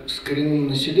 взаимодействие с коренным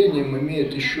населением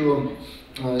имеет еще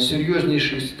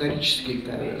серьезнейший исторический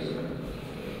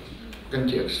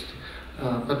контекст.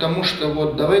 Потому что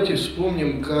вот давайте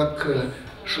вспомним, как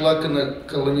шла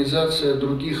колонизация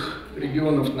других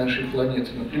регионов нашей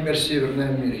планеты, например, Северной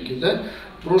Америки, да?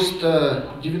 Просто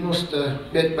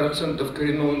 95%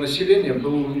 коренного населения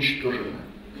было уничтожено,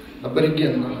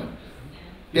 аборигенного.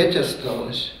 5%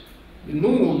 осталось.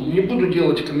 Ну, не буду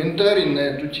делать комментарий на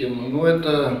эту тему, но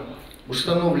это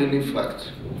установленный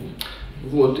факт.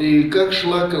 Вот. И как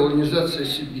шла колонизация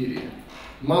Сибири?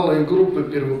 Малые группы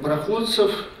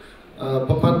первопроходцев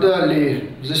попадали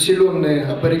в заселенные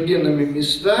аборигенами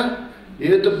места, и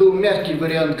это был мягкий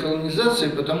вариант колонизации,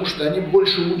 потому что они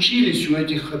больше учились у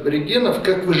этих аборигенов,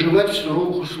 как выживать в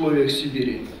суровых условиях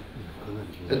Сибири.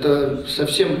 Это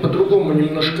совсем по-другому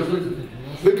немножко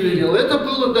выглядело. Это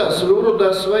было, да, своего рода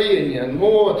освоение,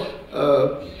 но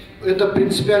это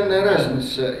принципиальная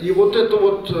разница. И вот эта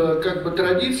вот как бы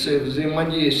традиция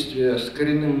взаимодействия с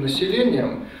коренным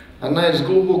населением, она из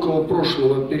глубокого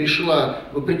прошлого перешла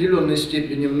в определенной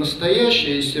степени в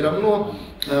настоящее и все равно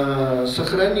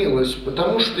сохранилась.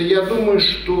 Потому что я думаю,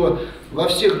 что во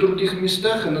всех других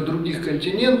местах и на других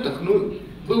континентах, ну,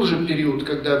 был же период,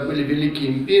 когда были великие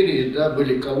империи, да,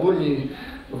 были колонии,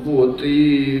 вот,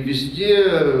 и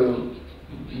везде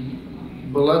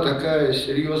была такая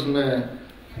серьезная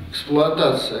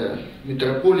эксплуатация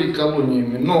метрополий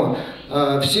колониями. Но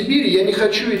в Сибири я не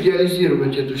хочу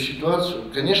идеализировать эту ситуацию.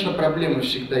 Конечно, проблемы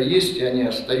всегда есть, и они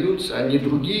остаются, они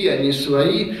другие, они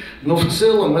свои, но в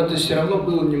целом это все равно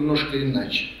было немножко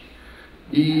иначе.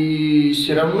 И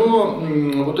все равно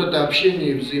вот это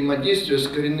общение и взаимодействие с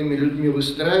коренными людьми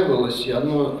выстраивалось, и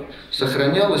оно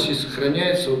сохранялось и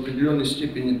сохраняется в определенной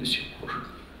степени до сих пор.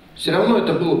 Все равно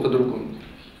это было по-другому.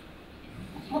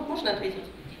 Можно ответить?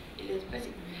 Или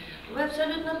спросить? Вы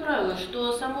абсолютно правы,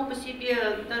 что само по себе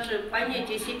даже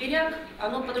понятие сибиряк,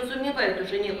 оно подразумевает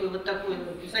уже некое вот такое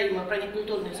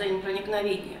культурное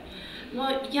взаимопроникновение. Но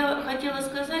я хотела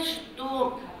сказать,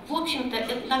 что, в общем-то,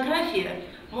 этнография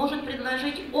может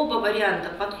предложить оба варианта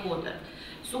подхода,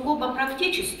 сугубо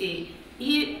практический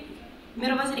и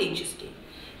мировоззренческий.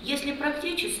 Если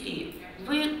практический,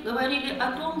 вы говорили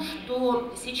о том,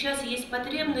 что сейчас есть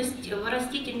потребность в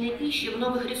растительной пище, в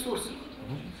новых ресурсах.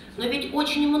 Но ведь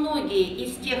очень многие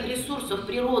из тех ресурсов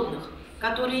природных,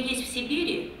 которые есть в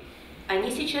Сибири,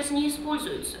 они сейчас не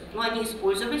используются. Но они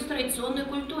использовались в традиционной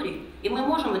культуре, и мы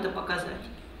можем это показать.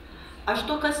 А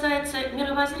что касается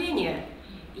мировоззрения,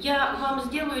 я вам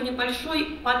сделаю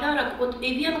небольшой подарок от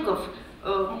эвенков,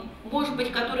 может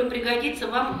быть, который пригодится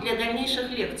вам для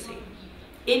дальнейших лекций.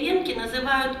 Эвенки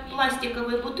называют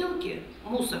пластиковые бутылки,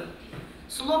 мусор,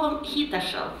 словом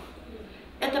 «хиташал».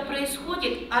 Это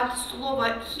происходит от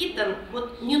слова «хитан»,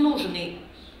 вот ненужный,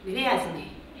 грязный,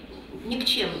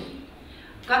 никчемный.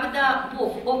 Когда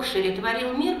Бог Окшери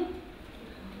творил мир,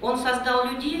 Он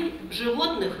создал людей,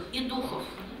 животных и духов.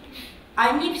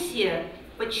 Они все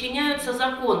подчиняются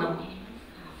законам,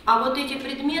 а вот эти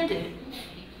предметы,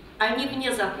 они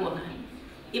вне закона.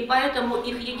 И поэтому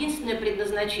их единственное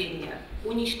предназначение –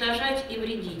 уничтожать и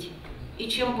вредить. И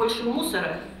чем больше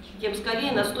мусора, тем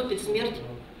скорее наступит смерть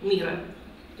мира.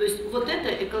 То есть вот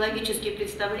это экологические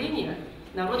представления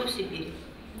народов Сибири.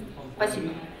 Спасибо.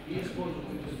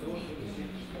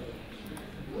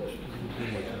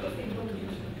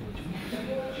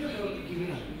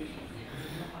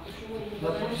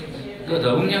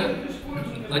 Да, у меня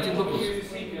один вопрос.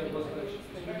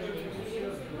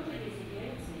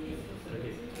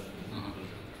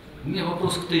 У меня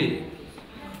вопрос к Терри.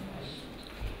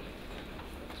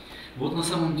 Вот на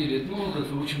самом деле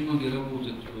этнографы, очень многие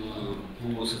работают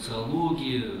по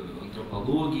социологии,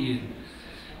 антропологии,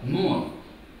 но,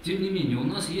 тем не менее, у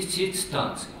нас есть сеть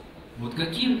станций. Вот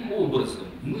каким образом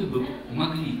мы бы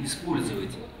могли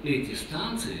использовать эти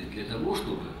станции для того,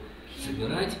 чтобы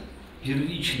собирать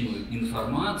первичную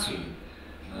информацию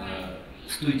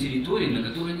с той территории, на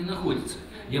которой они находятся?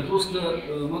 Я просто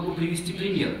могу привести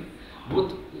пример.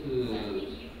 Вот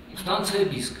станция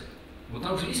Биска. Вот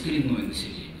там же есть коренное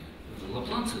население.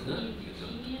 Лапланцы, да?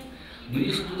 Но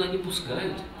если туда не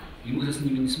пускают, и мы же с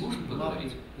ними не сможем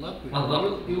поговорить. Лапы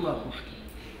лапы. И лапушки.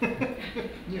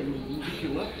 Не, ну мужики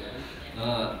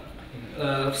лапы.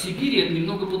 В Сибири это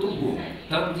немного по-другому.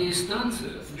 Там, где есть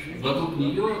станция, вокруг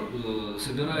нее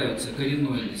собираются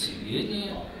коренное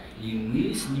население, и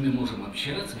мы с ними можем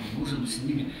общаться, мы можем с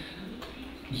ними...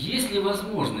 Есть ли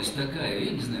возможность такая,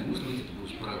 я не знаю, может быть, это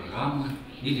будет программа,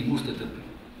 или может это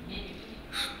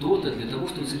что-то для того,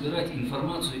 чтобы собирать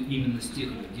информацию именно с тех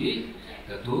людей,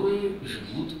 которые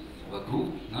живут вокруг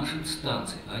наших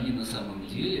станций, а они на самом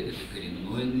деле это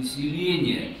коренное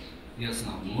население и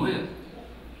основное,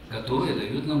 которое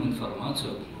дает нам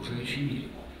информацию об окружающем мире.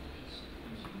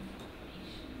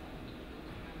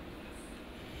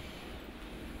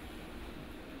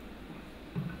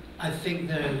 I think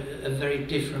there are very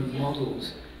different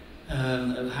models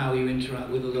of how you interact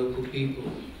with the local people.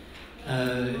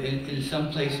 In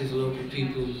some places, local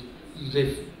people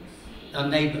are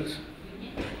neighbours,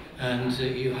 and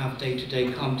you have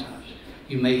day-to-day contact.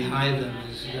 You may hire them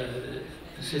as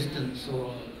assistants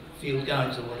or field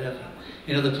guides or whatever.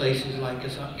 In other places like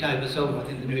Callaghan, I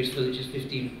think the nearest village is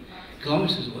 15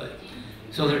 kilometres away.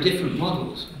 So there are different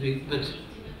models, but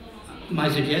my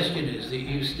suggestion is that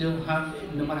you still have,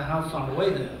 no matter how far away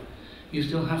they are, you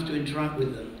still have to interact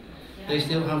with them. They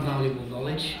still have valuable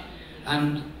knowledge,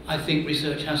 and I think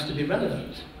research has to be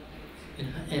relevant.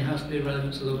 It has to be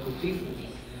relevant to local people.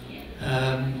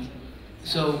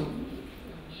 So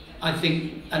I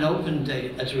think an open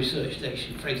day at a research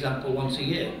station, for example, once a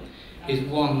year, is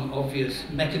one obvious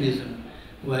mechanism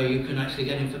where you can actually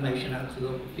get information out to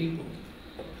local people.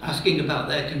 Asking about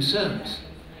their concerns,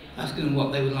 asking them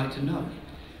what they would like to know,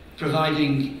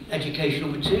 providing educational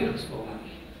materials for them,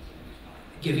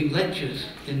 giving lectures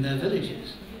in their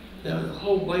villages. There are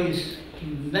whole ways,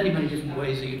 many different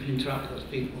ways that you can interact with those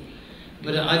people.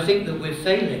 But I think that we're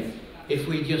failing if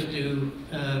we just do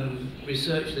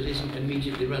research that isn't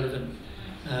immediately relevant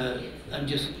and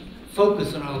just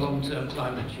focus on our long-term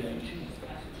climate change.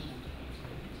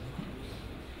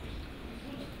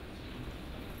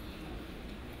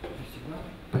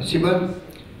 Спасибо.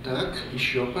 Так,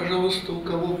 еще, пожалуйста, у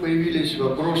кого появились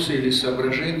вопросы или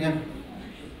соображения?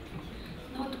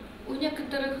 Ну, вот у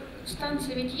некоторых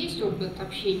станций ведь есть опыт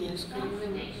общения с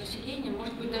коренным населением,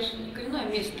 может быть, даже не коренное, а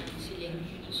местное население.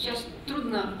 Сейчас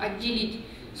трудно отделить,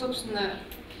 собственно,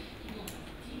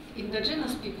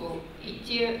 indigenous people и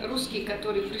те русские,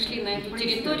 которые пришли на эту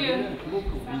территорию,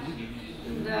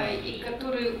 да, и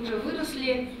которые уже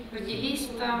выросли, родились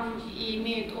там и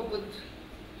имеют опыт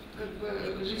как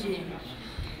бы жизни.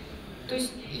 То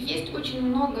есть есть очень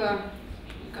много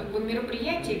как бы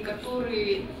мероприятий,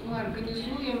 которые мы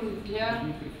организуем для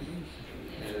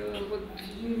вот,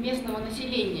 местного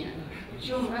населения,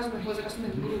 причем разных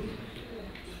возрастных групп.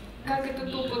 Как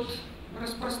этот опыт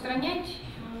распространять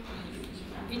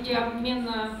в виде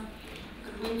обмена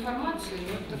как бы, информацией,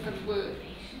 это как бы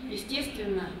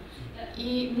естественно.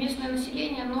 И местное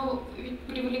население, оно ведь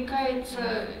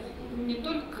привлекается не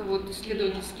только вот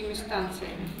исследовательскими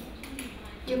станциями.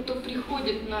 Те, кто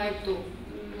приходит на эту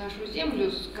нашу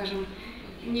землю, скажем,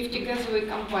 нефтегазовые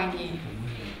компании,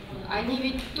 они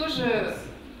ведь тоже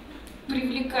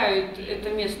привлекают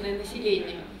это местное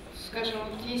население. Скажем,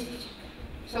 вот есть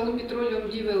Salon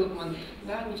Petroleum Development,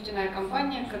 да, нефтяная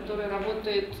компания, которая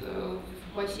работает в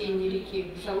бассейне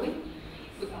реки Салы.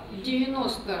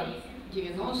 90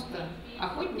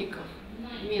 охотников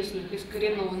местных из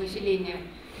коренного населения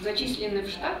зачислены в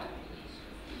штат,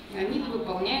 они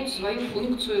выполняют свою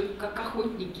функцию как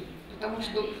охотники, потому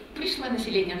что пришлое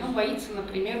население, оно боится,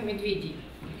 например, медведей.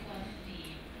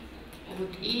 Вот.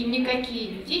 И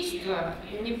никакие действия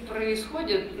не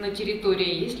происходят на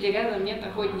территории, если рядом нет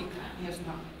охотника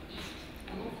местного,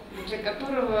 для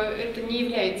которого это не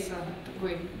является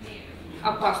такой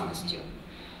опасностью.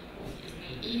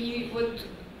 И вот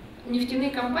нефтяные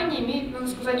компании имеют, надо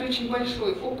сказать, очень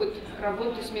большой опыт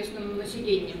работы с местным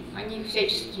населением. Они их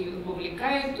всячески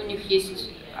вовлекают, у них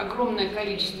есть огромное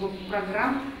количество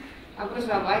программ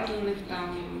образовательных,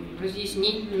 там,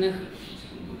 разъяснительных,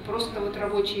 просто вот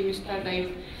рабочие места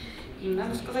дают. И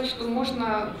надо сказать, что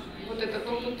можно вот этот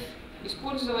опыт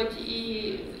использовать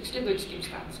и исследовательским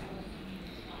станциям.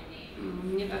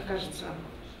 Мне так кажется.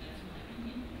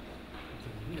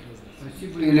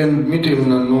 Спасибо, Елена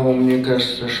Дмитриевна, но мне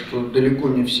кажется, что далеко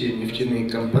не все нефтяные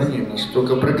компании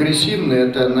настолько прогрессивны.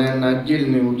 Это, наверное,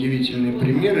 отдельные удивительные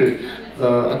примеры.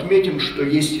 Отметим, что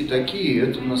есть и такие,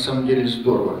 это на самом деле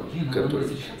здорово. Которые...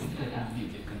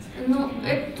 Ну,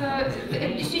 это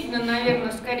действительно,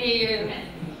 наверное, скорее,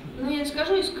 ну, я не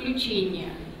скажу исключение.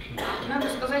 Надо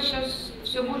сказать, сейчас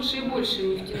все больше и больше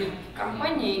нефтяных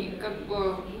компаний как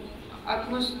бы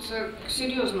относятся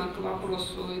серьезно к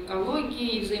вопросу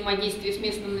экологии и взаимодействия с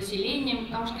местным населением,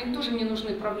 потому что им тоже не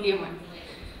нужны проблемы.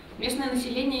 Местное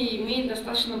население имеет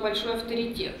достаточно большой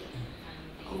авторитет.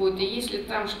 Вот, и если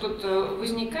там что-то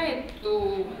возникает,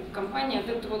 то компания от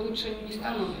этого лучше не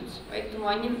становится. Поэтому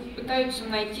они пытаются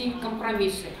найти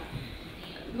компромиссы.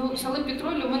 Ну, Salon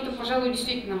Petroleum это, пожалуй,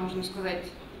 действительно, можно сказать,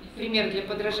 пример для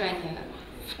подражания.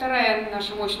 Вторая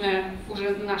наша мощная,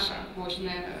 уже наша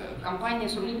мощная компания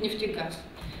Сургутнефтегаз.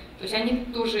 То есть они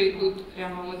тоже идут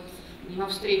прямо вот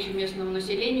навстречу местному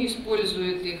населению,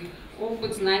 используют их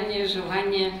опыт, знания,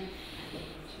 желания.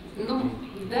 Ну,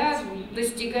 да,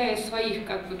 достигая своих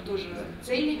как бы тоже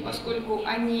целей, поскольку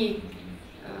они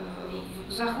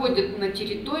заходят на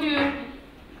территорию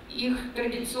их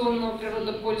традиционного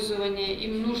природопользования,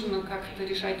 им нужно как-то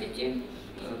решать эти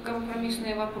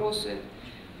компромиссные вопросы.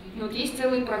 Но вот есть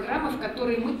целые программы, в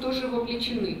которые мы тоже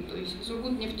вовлечены. То есть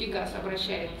Сургутнефтегаз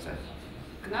обращается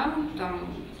к нам, там,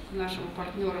 к нашим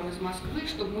партнерам из Москвы,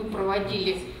 чтобы мы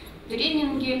проводили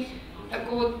тренинги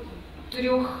такого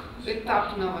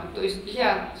трехэтапного, то есть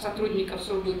для сотрудников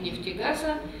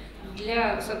Сургутнефтегаза,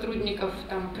 для сотрудников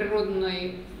там,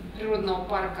 природного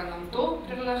парка Намто,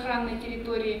 природоохранной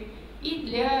территории, и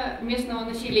для местного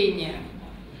населения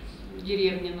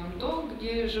деревни Намто,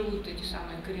 где живут эти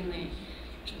самые коренные,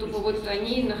 чтобы вот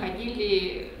они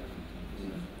находили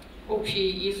общий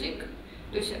язык.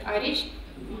 То есть,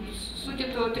 суть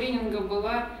этого тренинга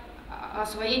была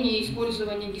освоение и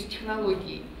использование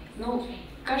гистехнологий. Ну,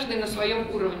 каждый на своем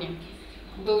уровне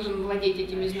должен владеть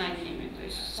этими знаниями. То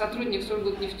есть сотрудник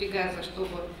Сургутнефтегаза,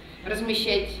 чтобы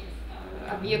размещать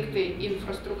объекты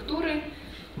инфраструктуры,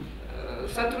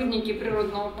 сотрудники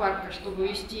природного парка, чтобы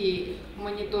вести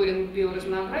мониторинг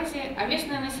биоразнообразия, а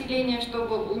местное население,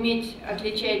 чтобы уметь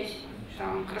отличать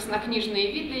там,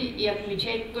 краснокнижные виды и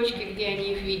отмечать точки, где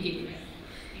они их видели.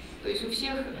 То есть у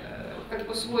всех как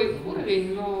бы свой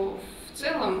уровень, но в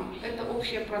целом это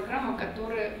общая программа,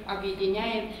 которая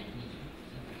объединяет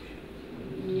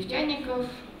нефтяников,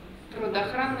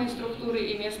 природоохранные структуры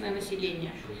и местное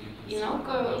население. И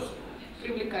наука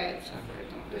привлекается к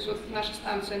этому. То есть вот наша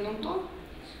станция Нумто,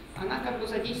 она как бы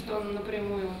задействована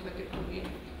напрямую в этой проблеме.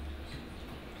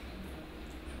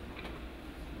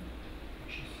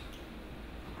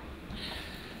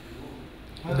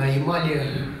 На Ямале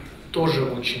тоже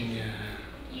очень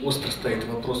остро стоит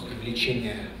вопрос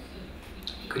привлечения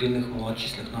коренных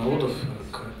малочисленных народов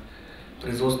к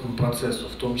производственному процессу.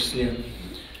 В том числе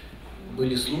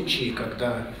были случаи,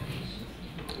 когда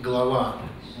глава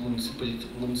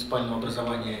муниципального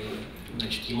образования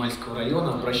Ямальского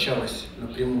района обращалась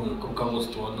напрямую к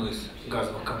руководству одной из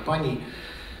газовых компаний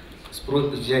с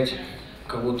просьбой взять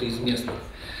кого-то из местных.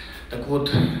 Так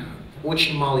вот,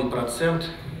 очень малый процент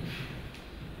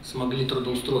смогли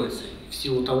трудоустроиться в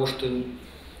силу того, что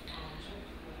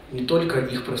не только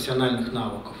их профессиональных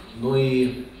навыков, но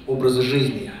и образа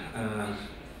жизни.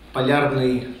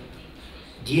 Полярный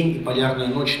день и полярная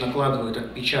ночь накладывают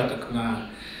отпечаток на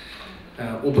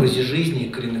образе жизни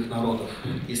коренных народов.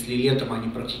 Если летом они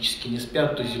практически не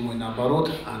спят, то зимой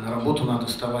наоборот, а на работу надо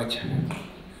вставать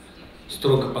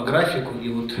строго по графику, и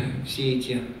вот все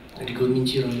эти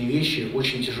регламентированные вещи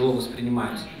очень тяжело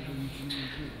воспринимаются.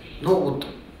 Но вот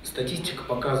статистика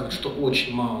показывает, что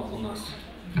очень мало у нас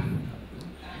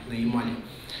на Ямале,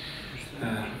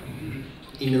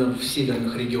 именно в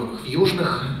северных регионах. В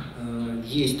южных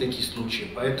есть такие случаи,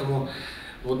 поэтому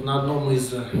вот на одном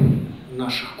из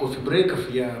наших кофе-брейков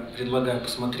я предлагаю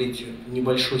посмотреть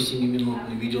небольшой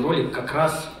 7-минутный видеоролик как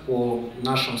раз о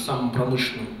нашем самом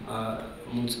промышленном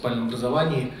муниципальном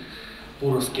образовании,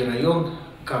 Пуровский район,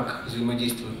 как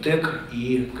взаимодействуют ТЭК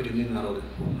и коренные народы.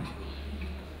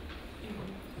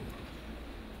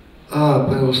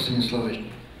 Павел Станиславович.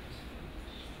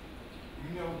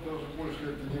 У меня вот даже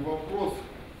больше это не вопрос.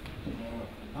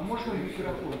 А можно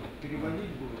микрофон переводить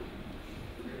будет?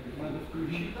 Надо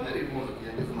включить. Может,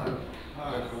 я не знаю,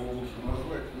 как его лучше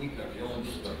назвать. Никак, я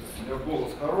лучше так. У меня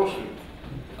голос хороший.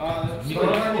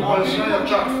 Страна небольшая,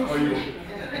 так спою.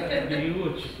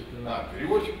 Переводчик.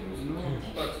 Переводчик? Ну,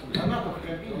 так слышно. Она в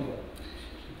кабине.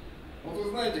 Вот вы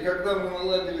знаете, когда мы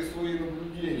наладили свои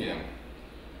наблюдения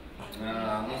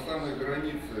на самой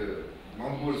границе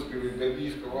монгольского и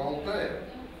габийского Алтая,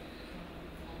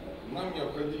 нам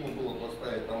необходимо было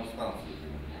поставить там станции для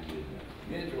наблюдения.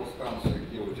 Метеостанции,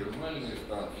 геотермальные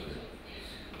станции.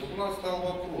 Вот у нас стал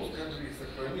вопрос, как же их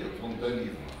сохранить от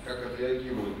вандализма, как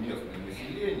отреагирует местное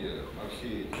население на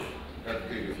все эти, как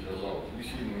ты сказал,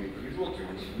 весенние прилеты и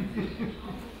наблюдения.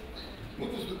 Мы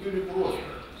поступили просто.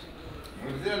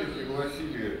 Мы взяли,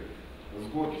 пригласили с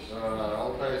год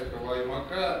алтайского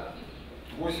аймака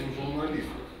 8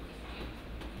 журналистов.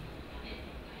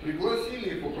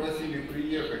 Пригласили и попросили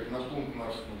приехать на пункт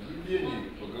наших наблюдений,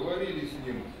 поговорили с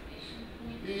ним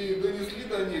и донесли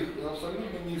до них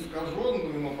абсолютно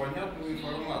неискаженную, но понятную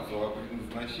информацию о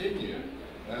предназначении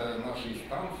нашей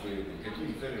станции и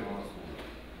каким целям она служит.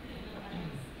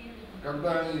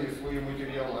 Когда они свои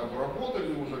материалы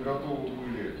обработали, уже готовы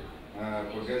были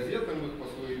по газетам их, по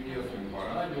своим местным,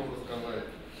 по радио рассказать,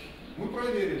 мы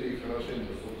проверили их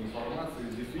хорошенько, чтобы информация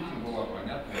действительно была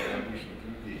понятна для обычных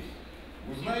людей.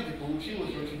 Вы знаете,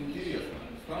 получилось очень интересно.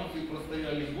 Станции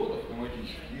простояли год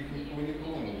автоматически, их никто не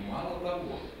тронул. Мало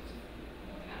того,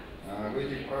 в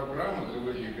этих программах и в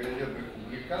этих газетных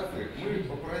публикациях мы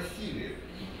попросили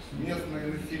местное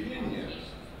население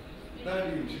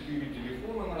дали им 4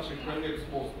 телефона наших коллег с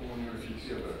Псковского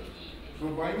университета,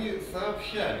 чтобы они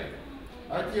сообщали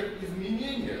о тех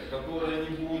изменениях, которые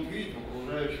они будут видеть в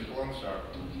окружающих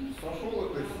ландшафтах. Сошел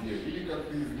это снег, или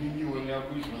как-то изменило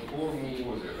необычно форму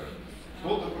озера,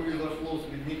 что-то произошло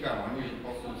с ледниками, они же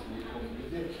посутствуют в том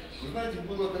везде. Вы знаете,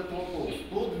 было от этого толку,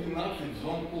 112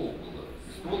 звонков было,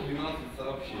 112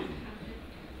 сообщений.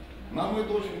 Нам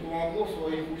это очень помогло в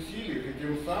своих усилиях, и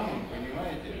тем самым,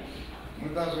 понимаете, мы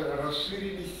даже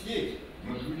расширили сеть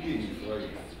наблюдений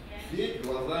своих. Сеть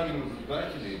глазами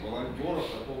наблюдателей, волонтеров,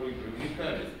 которые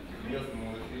привлекались к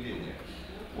местному населению.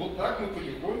 Вот так мы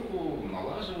потихоньку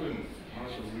налаживаем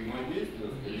наше взаимодействие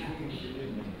с коренным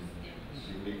населением,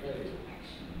 привлекая его.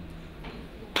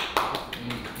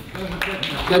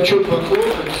 Хочу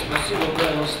похлопать. Спасибо,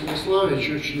 Павел Станиславович.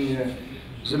 Очень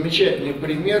замечательный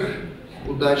пример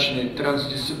удачной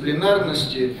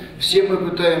трансдисциплинарности. Все мы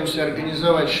пытаемся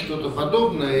организовать что-то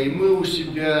подобное, и мы у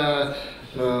себя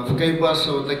в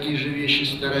Кайбасово такие же вещи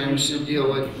стараемся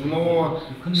делать, но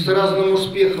с разным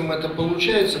успехом это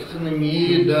получается. В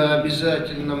ХНМИ, да,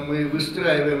 обязательно мы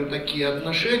выстраиваем такие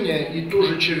отношения и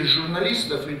тоже через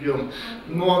журналистов идем.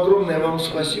 Но огромное вам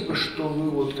спасибо, что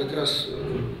вы вот как раз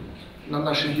на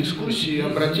нашей дискуссии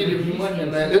обратили внимание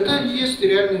на это. Это есть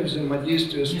реальное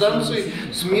взаимодействие станций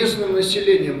с местным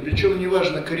населением, причем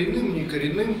неважно коренным, не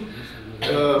коренным.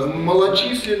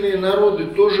 Малочисленные народы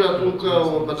тоже от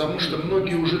лукавого, потому что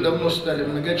многие уже давно стали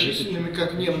многочисленными,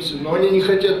 как немцы, но они не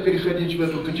хотят переходить в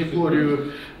эту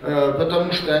категорию,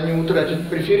 потому что они утратят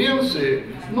преференции.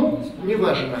 Ну,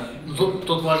 неважно.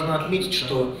 Тут важно отметить,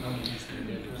 что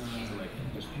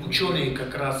ученые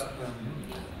как раз,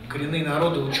 коренные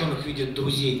народы ученых видят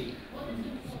друзей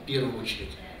в первую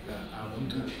очередь. Да. А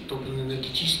вот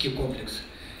топливно-энергетический комплекс,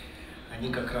 они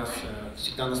как раз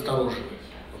всегда насторожены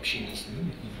в общении с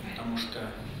ними, потому что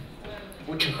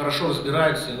очень хорошо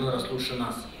разбираются, иной раз лучше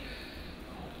нас,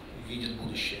 видят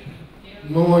будущее.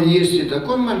 Но есть и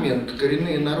такой момент,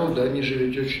 коренные народы, они же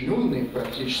ведь очень умные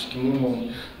практическим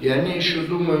умом, и они еще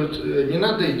думают, не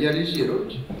надо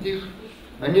идеализировать их.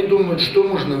 Они думают, что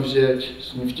можно взять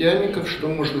с нефтяников, что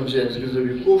можно взять с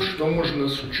газовиков, что можно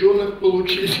с ученых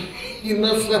получить. И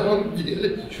на самом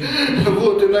деле,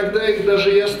 вот иногда их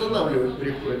даже и останавливать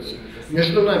приходится.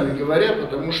 Между нами говоря,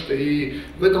 потому что и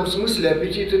в этом смысле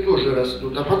аппетиты тоже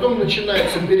растут. А потом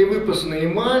начинается перевыпас на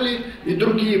эмали и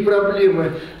другие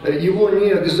проблемы. Его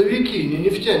не газовики, не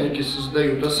нефтяники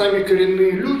создают, а сами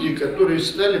коренные люди, которые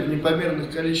стали в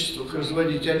непомерных количествах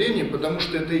разводить оленей, потому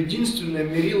что это единственное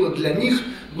мерило для них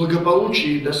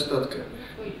благополучия и достатка.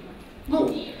 Ну,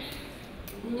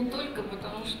 не только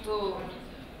потому, что,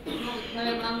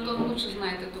 наверное, Антон лучше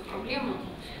знает эту проблему.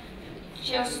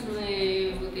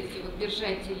 Частные вот эти вот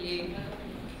держатели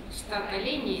стад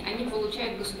оленей, они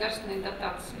получают государственные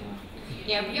дотации.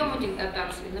 И объем этих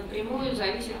дотаций напрямую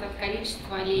зависит от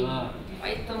количества оленей.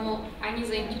 Поэтому они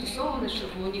заинтересованы,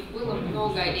 чтобы у них было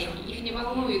много оленей. Их не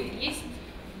волнует, есть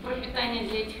пропитание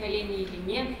для этих оленей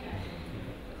или нет.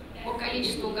 По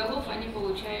количеству голов они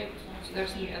получают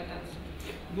государственные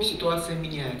дотации. Ситуация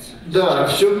меняется. Да,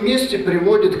 все вместе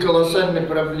приводит к колоссальной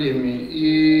проблеме.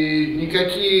 И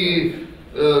никакие...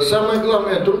 Самое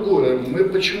главное другое. Мы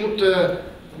почему-то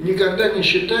никогда не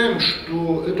считаем,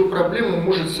 что эту проблему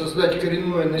может создать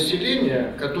коренное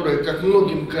население, которое, как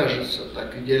многим кажется,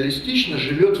 так идеалистично,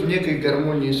 живет в некой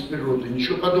гармонии с природой.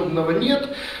 Ничего подобного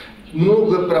нет.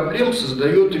 Много проблем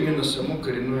создает именно само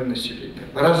коренное население.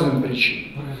 По разным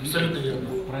причинам. Абсолютно верно.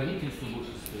 Правительство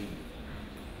больше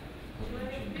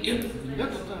стоит.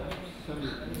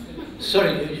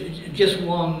 Sorry, just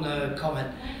one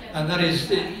comment, and that is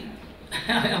that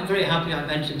I'm very happy I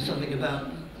mentioned something about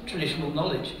traditional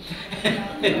knowledge.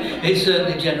 It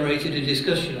certainly generated a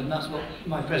discussion, and that's what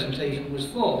my presentation was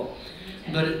for.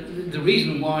 But the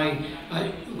reason why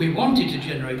we wanted to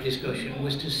generate discussion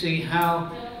was to see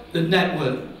how the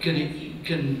network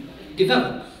can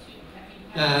develop.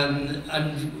 And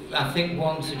I think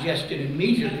one suggestion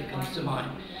immediately comes to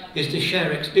mind is to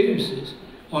share experiences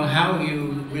on how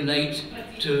you relate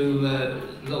to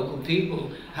local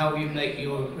people, how you make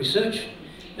your research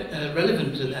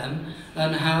relevant to them,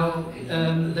 and how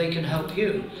they can help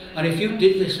you. And if you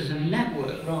did this as a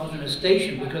network rather than a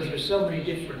station, because there are so many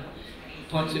different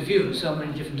points of view, so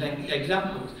many different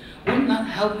examples, wouldn't that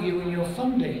help you in your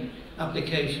funding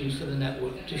applications for the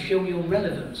network, to show your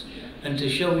relevance and to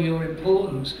show your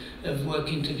importance of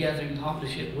working together in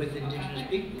partnership with indigenous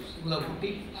peoples, local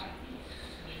peoples?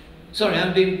 Sorry,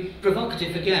 I'm being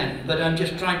provocative again, but I'm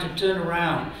just trying to turn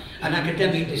around an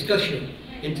academic discussion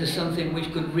into something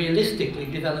which could realistically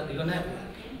develop your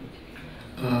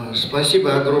network.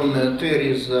 Спасибо огромное,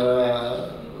 Терри,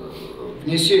 за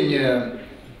внесения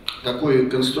такой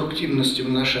конструктивности в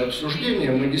наше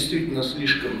обсуждение. Мы действительно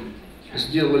слишком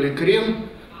сделали крен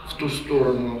в ту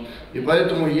сторону, и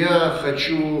поэтому я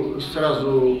хочу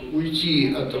сразу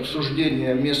уйти от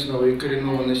обсуждения местного и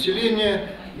коренного населения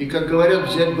и, как говорят,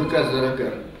 взять быка за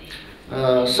рога.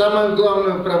 Самую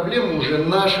главную проблему уже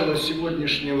нашего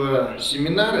сегодняшнего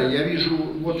семинара я вижу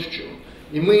вот в чем.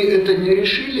 И мы это не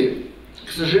решили,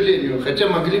 к сожалению, хотя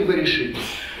могли бы решить.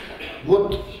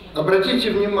 Вот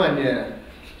обратите внимание,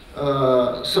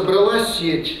 собралась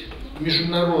сеть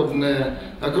международная,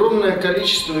 огромное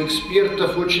количество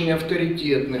экспертов, очень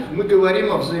авторитетных. Мы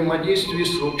говорим о взаимодействии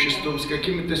с обществом, с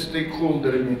какими-то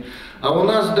стейкхолдерами. А у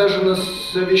нас даже на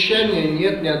совещании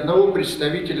нет ни одного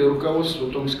представителя руководства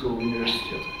Томского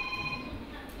университета,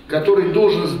 который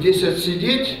должен здесь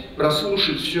отсидеть,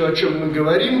 прослушать все, о чем мы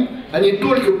говорим, а не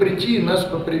только прийти и нас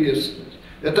поприветствовать.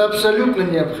 Это абсолютно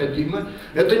необходимо.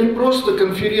 Это не просто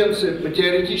конференция по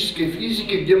теоретической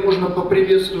физике, где можно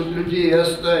поприветствовать людей и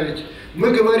оставить.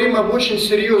 Мы говорим об очень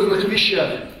серьезных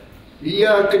вещах. И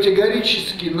я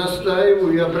категорически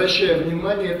настаиваю и обращаю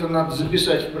внимание, это надо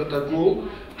записать в протокол,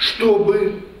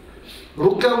 чтобы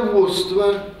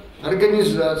руководство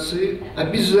организации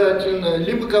обязательно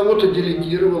либо кого-то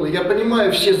делегировало. Я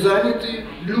понимаю, все занятые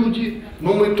люди,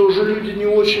 но мы тоже люди не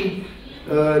очень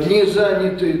не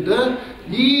занятые, да?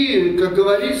 И, как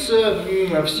говорится,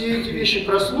 все эти вещи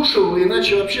прослушивал,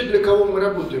 иначе вообще для кого мы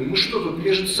работаем? Мы что тут,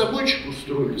 между собойчик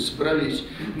устроили, собрались?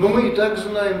 Но мы и так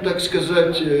знаем, так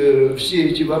сказать, все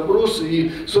эти вопросы.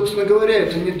 И, собственно говоря,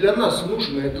 это не для нас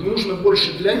нужно, это нужно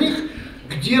больше для них.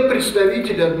 Где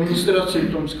представители администрации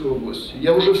Томской области?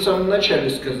 Я уже в самом начале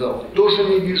сказал, тоже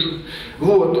не вижу.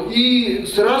 Вот. И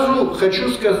сразу хочу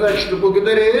сказать, что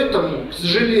благодаря этому, к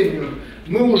сожалению,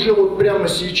 мы уже вот прямо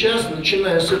сейчас,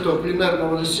 начиная с этого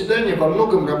пленарного заседания, во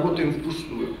многом работаем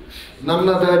впустую. Нам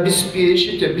надо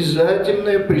обеспечить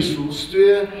обязательное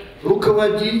присутствие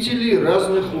руководителей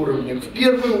разных уровней. В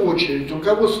первую очередь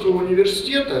руководство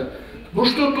университета. Ну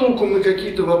что толку мы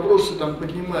какие-то вопросы там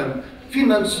поднимаем?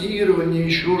 Финансирование,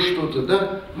 еще что-то,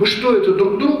 да? Мы что, это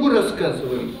друг другу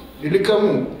рассказываем? Или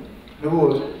кому?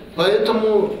 Вот.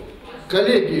 Поэтому,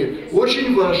 коллеги,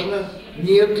 очень важно,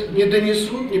 нет, не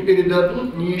донесут, не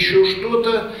передадут, не еще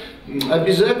что-то.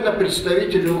 Обязательно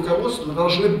представители руководства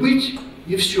должны быть,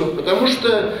 и все. Потому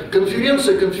что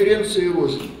конференция и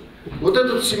рознь. Вот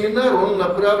этот семинар, он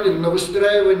направлен на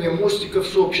выстраивание мостиков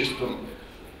с обществом,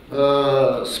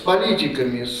 с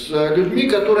политиками, с людьми,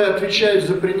 которые отвечают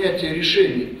за принятие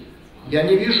решений. Я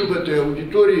не вижу в этой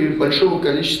аудитории большого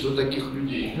количества таких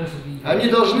людей. Они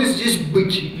должны здесь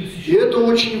быть, и это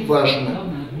очень важно.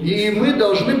 И мы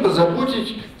должны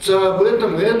позаботиться об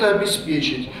этом и это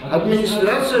обеспечить.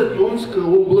 Администрация Томской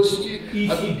области,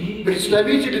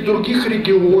 представители других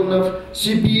регионов,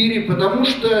 Сибири, потому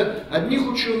что одних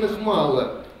ученых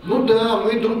мало. Ну да,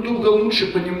 мы друг друга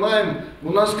лучше понимаем.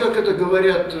 У нас, как это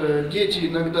говорят дети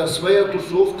иногда, своя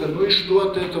тусовка, ну и что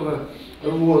от этого?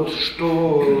 Вот,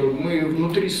 что мы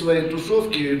внутри своей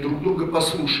тусовки друг друга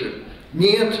послушаем.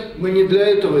 Нет, мы не для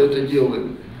этого это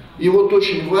делаем. И вот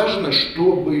очень важно,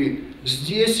 чтобы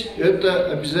здесь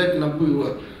это обязательно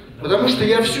было. Потому что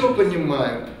я все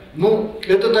понимаю. Ну,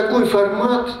 это такой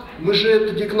формат, мы же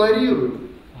это декларируем.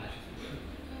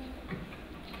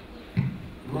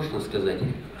 Можно сказать?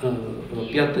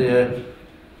 Пятое.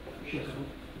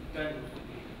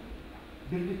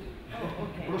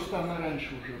 Просто она раньше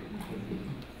уже.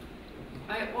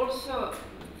 I also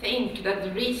think that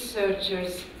the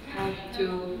researchers have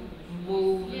to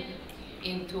move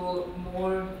into a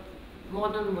more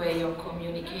modern way of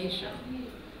communication.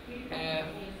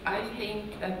 I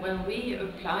think that when we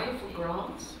apply for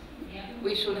grants,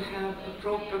 we should have a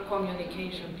proper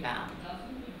communication plan.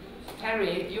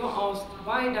 Terry, you asked,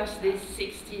 why does this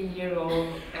 16-year-old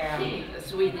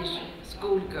Swedish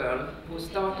schoolgirl who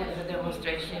started the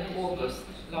demonstration in August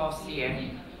last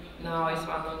year now is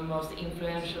one of the most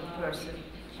influential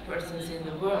persons in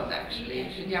the world, actually.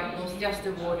 She was just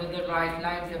awarded the Right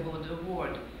Livelihood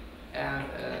Award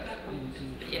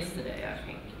yesterday, I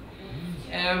think.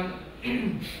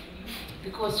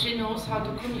 Because she knows how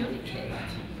to communicate.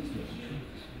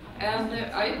 And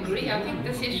I agree, I think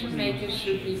decision makers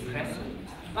should be present,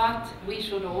 but we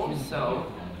should also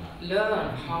learn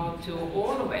how to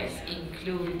always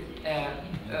include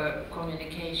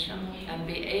communication and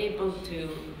be able to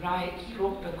write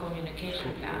proper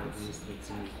communication plans,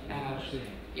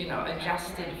 you know,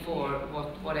 adjusted for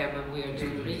whatever we are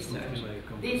doing research.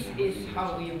 This is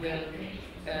how we will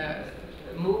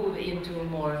move into a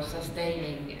more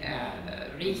sustaining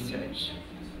research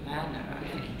manner, I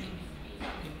think.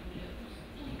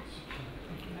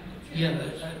 Yeah,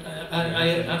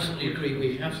 I absolutely agree.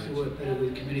 We have to work better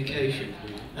with communication.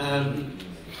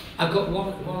 I've got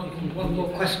one more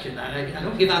question. I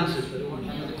don't give answers, but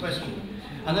another question.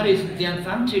 And that is the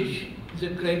advantage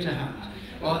that Greta has,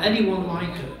 or anyone like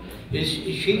her, is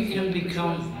she can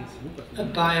become a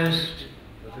biased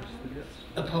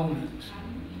opponent,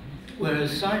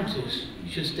 whereas scientists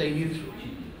should stay neutral.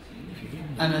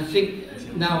 And I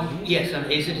think now, yes, and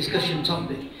it's a discussion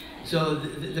topic. So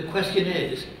the question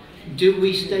is, do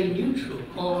we stay neutral,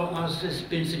 or as has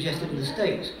been suggested in the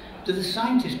States, do the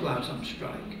scientists go out on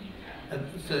strike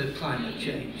for climate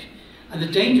change? And the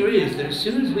danger is that as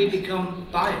soon as we become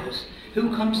biased,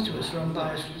 who comes to us for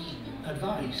unbiased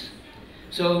advice?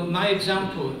 So my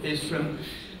example is from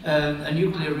a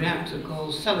nuclear reactor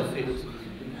called Sellafield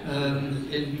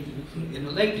in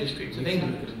the Lake District of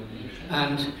England.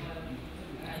 And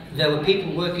there were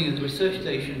people working at the research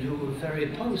station who were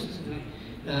very opposed to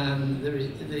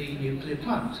the nuclear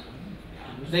plant.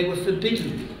 They were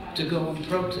forbidden to go on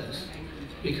protest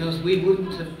because we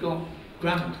wouldn't have got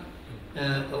grant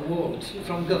awards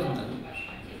from government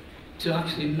to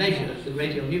actually measure the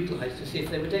radionuclides to see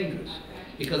if they were dangerous,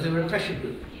 because they were a pressure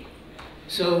group.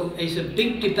 So it's a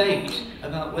big debate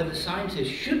about whether scientists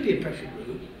should be a pressure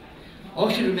group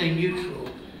or should remain neutral.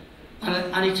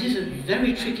 And it is a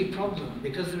very tricky problem,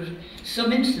 because there are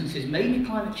some instances, maybe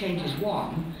climate change is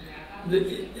one,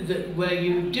 where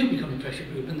you do become a pressure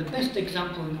group. And the best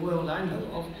example in the world I know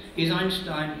of is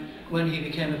Einstein, when he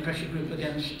became a pressure group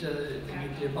against the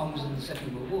nuclear bombs in the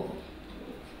Second World War.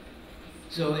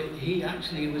 So he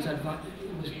actually was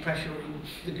pressuring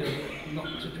the government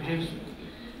not to produce them.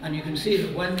 And you can see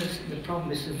that when the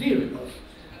problem is severe enough,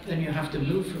 then you have to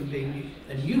move from being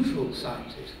a neutral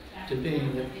scientist to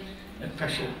being a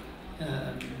pressure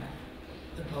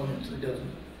opponent to the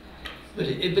government. But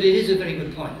it is a very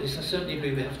good point. I certainly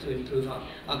agree we have to improve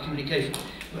our communication.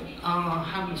 But are our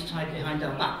hands tied behind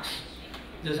our backs?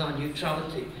 Does our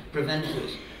neutrality prevent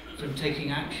us from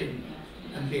taking action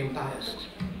and being biased?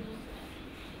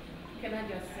 Can I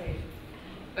just say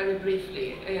very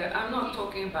briefly, I'm not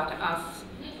talking about us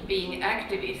being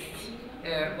activists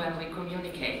when we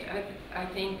communicate. I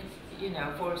think,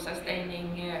 for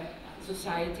sustaining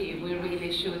society, we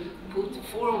really should put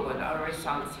forward our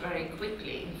results very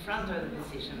quickly in front of the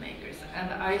decision makers.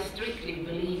 And I strictly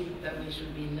believe that we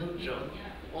should be neutral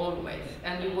always.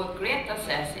 And what Greta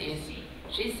says is,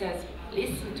 she says,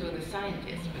 listen to the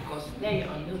scientists because they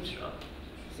are neutral.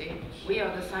 See, we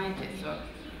are the scientists, so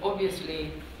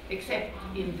obviously, except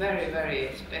in very,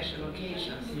 very special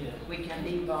occasions, we can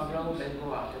leave our role and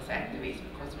go out as activists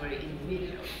because we're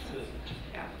individuals.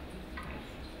 Yeah.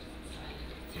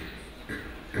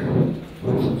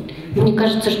 Мне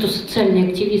кажется, что социальные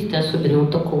активисты, особенно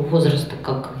вот такого возраста,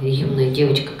 как юная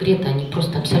девочка Грета, они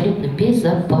просто абсолютно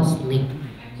безопасны.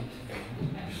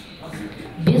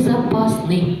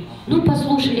 Безопасны. Ну,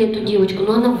 послушали эту девочку,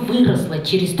 но она выросла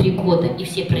через 3 года, и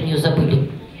все про нее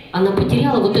забыли. Она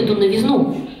потеряла вот эту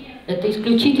новизну. Это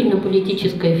исключительно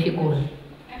политическая фигура.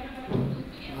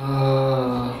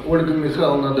 Ольга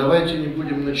Михайловна, давайте не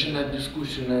будем начинать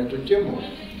дискуссию на эту тему,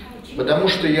 потому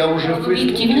что я уже в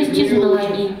объективности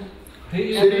знаний,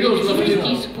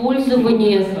 серьезно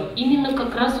использование именно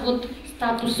как раз вот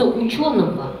статуса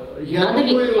ученого. Надо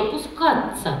ли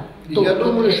опускаться? Я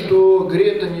думаю, что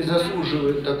Грета не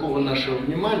заслуживает такого нашего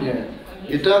внимания.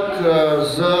 Итак,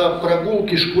 за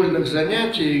прогулки школьных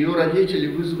занятий ее родители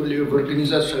вызвали в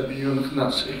Организацию Объединенных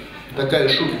Наций. Такая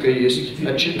шутка есть,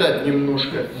 отчитать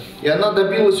немножко. И она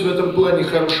добилась в этом плане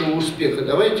хорошего успеха.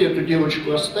 Давайте эту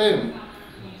девочку оставим,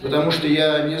 потому что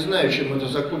я не знаю, чем это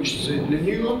закончится для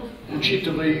нее,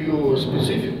 учитывая ее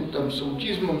специфику, там, с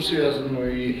аутизмом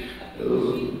связанную. И,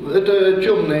 это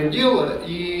темное дело,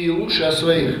 и лучше о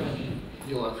своих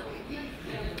делах.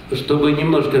 Чтобы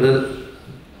немножко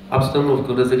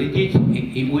обстановку разрядить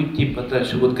и уйти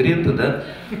подальше. Вот Грета, да,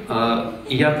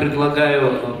 я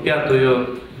предлагаю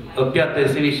пятое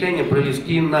совещание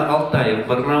провести на Алтае, в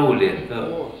Барнауле,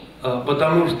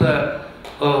 потому что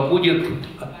будет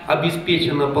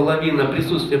обеспечена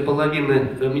присутствие половины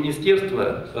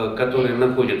министерства, которое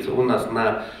находится у нас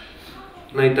на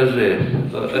этаже.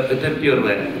 Это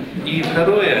первое. И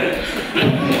второе,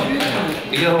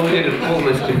 я уверен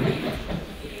полностью,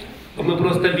 мы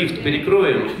просто лифт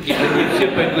перекроем, и они все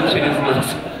пойдут через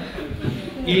нас.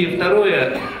 И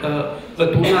второе,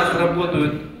 это у нас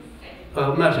работают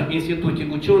в нашем институте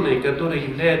ученые, которые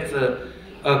являются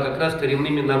как раз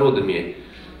коренными народами.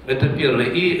 Это первое.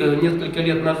 И несколько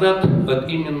лет назад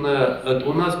именно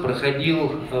у нас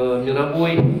проходил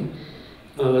мировой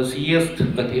съезд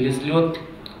или слет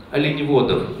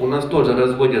оленеводов. У нас тоже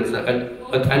разводятся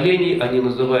оленей, они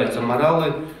называются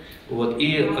моралы. Вот.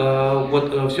 И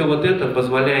вот все вот это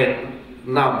позволяет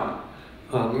нам,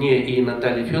 мне и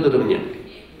Наталье Федоровне,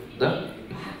 да,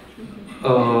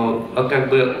 как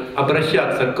бы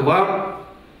обращаться к вам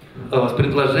с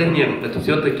предложением это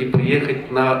все-таки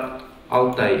приехать на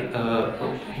Алтай.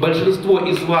 Большинство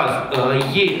из вас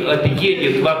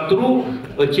едет в Актру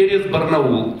через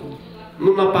Барнаул.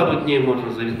 Ну, на пару дней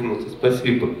можно завернуться.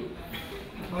 Спасибо.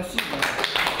 Спасибо.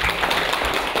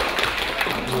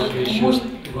 Можно еще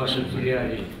в вашем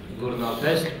филиале в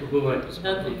Горно-Алтайске побывать,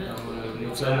 посмотреть там в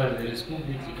национальной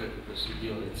республике, как это все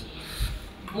делается.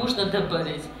 Можно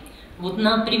добавить? Вот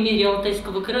на примере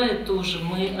Алтайского края тоже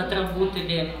мы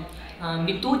отработали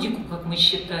методику, как мы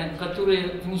считаем,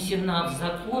 которая внесена в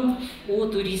закон о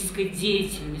туристской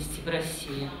деятельности в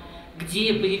России,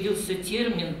 где появился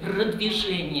термин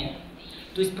 «продвижение».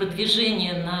 То есть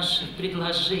продвижение наших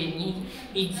предложений,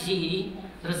 идей,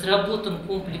 разработан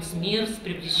комплекс мер с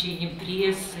привлечением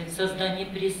прессы, создание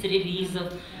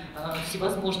пресс-релизов,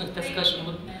 всевозможных, так скажем,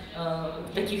 вот,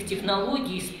 таких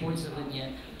технологий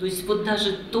использования. То есть вот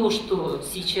даже то, что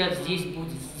сейчас здесь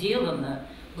будет сделано,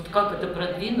 вот как это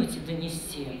продвинуть и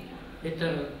донести,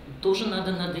 это тоже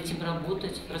надо над этим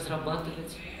работать,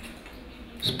 разрабатывать.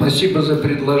 Спасибо за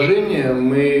предложение.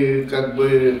 Мы как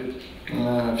бы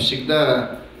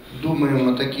всегда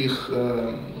думаем о таких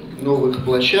новых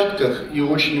площадках, и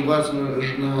очень важно,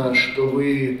 что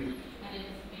вы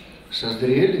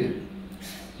созрели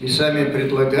и сами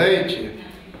предлагаете,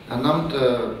 а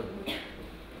нам-то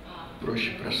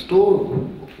проще простого.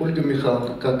 Ольга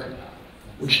Михайловна, как?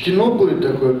 Учтено будет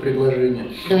такое предложение?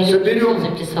 Да, я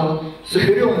записала.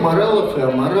 Соберем моралов и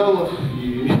аморалов.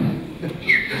 И...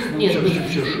 Нет,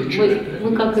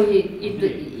 мы как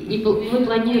мы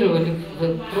планировали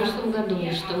в прошлом году,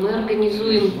 что мы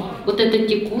организуем вот этот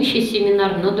текущий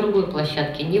семинар на другой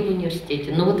площадке, не в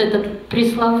университете. Но вот этот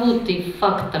пресловутый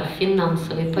фактор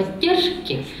финансовой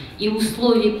поддержки и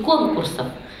условий конкурсов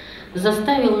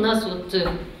заставил нас вот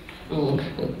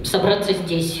собраться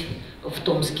здесь, в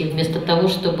Томске, вместо того,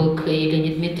 чтобы к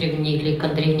Елене Дмитриевне или к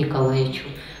Андрею Николаевичу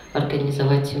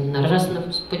организовать семинар. Раз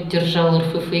нас поддержал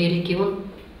РФФ и регион,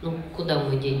 ну куда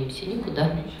мы денемся?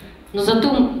 Никуда. Но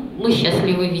зато мы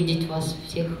счастливы видеть вас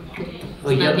всех.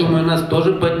 Я думаю, нас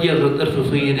тоже поддержит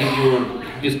РФФ и регион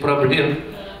без проблем.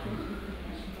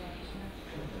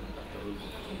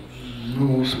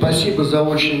 Ну, спасибо за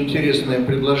очень интересное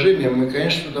предложение. Мы,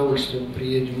 конечно, с удовольствием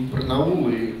приедем в Барнаул,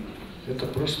 и это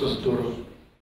просто здорово.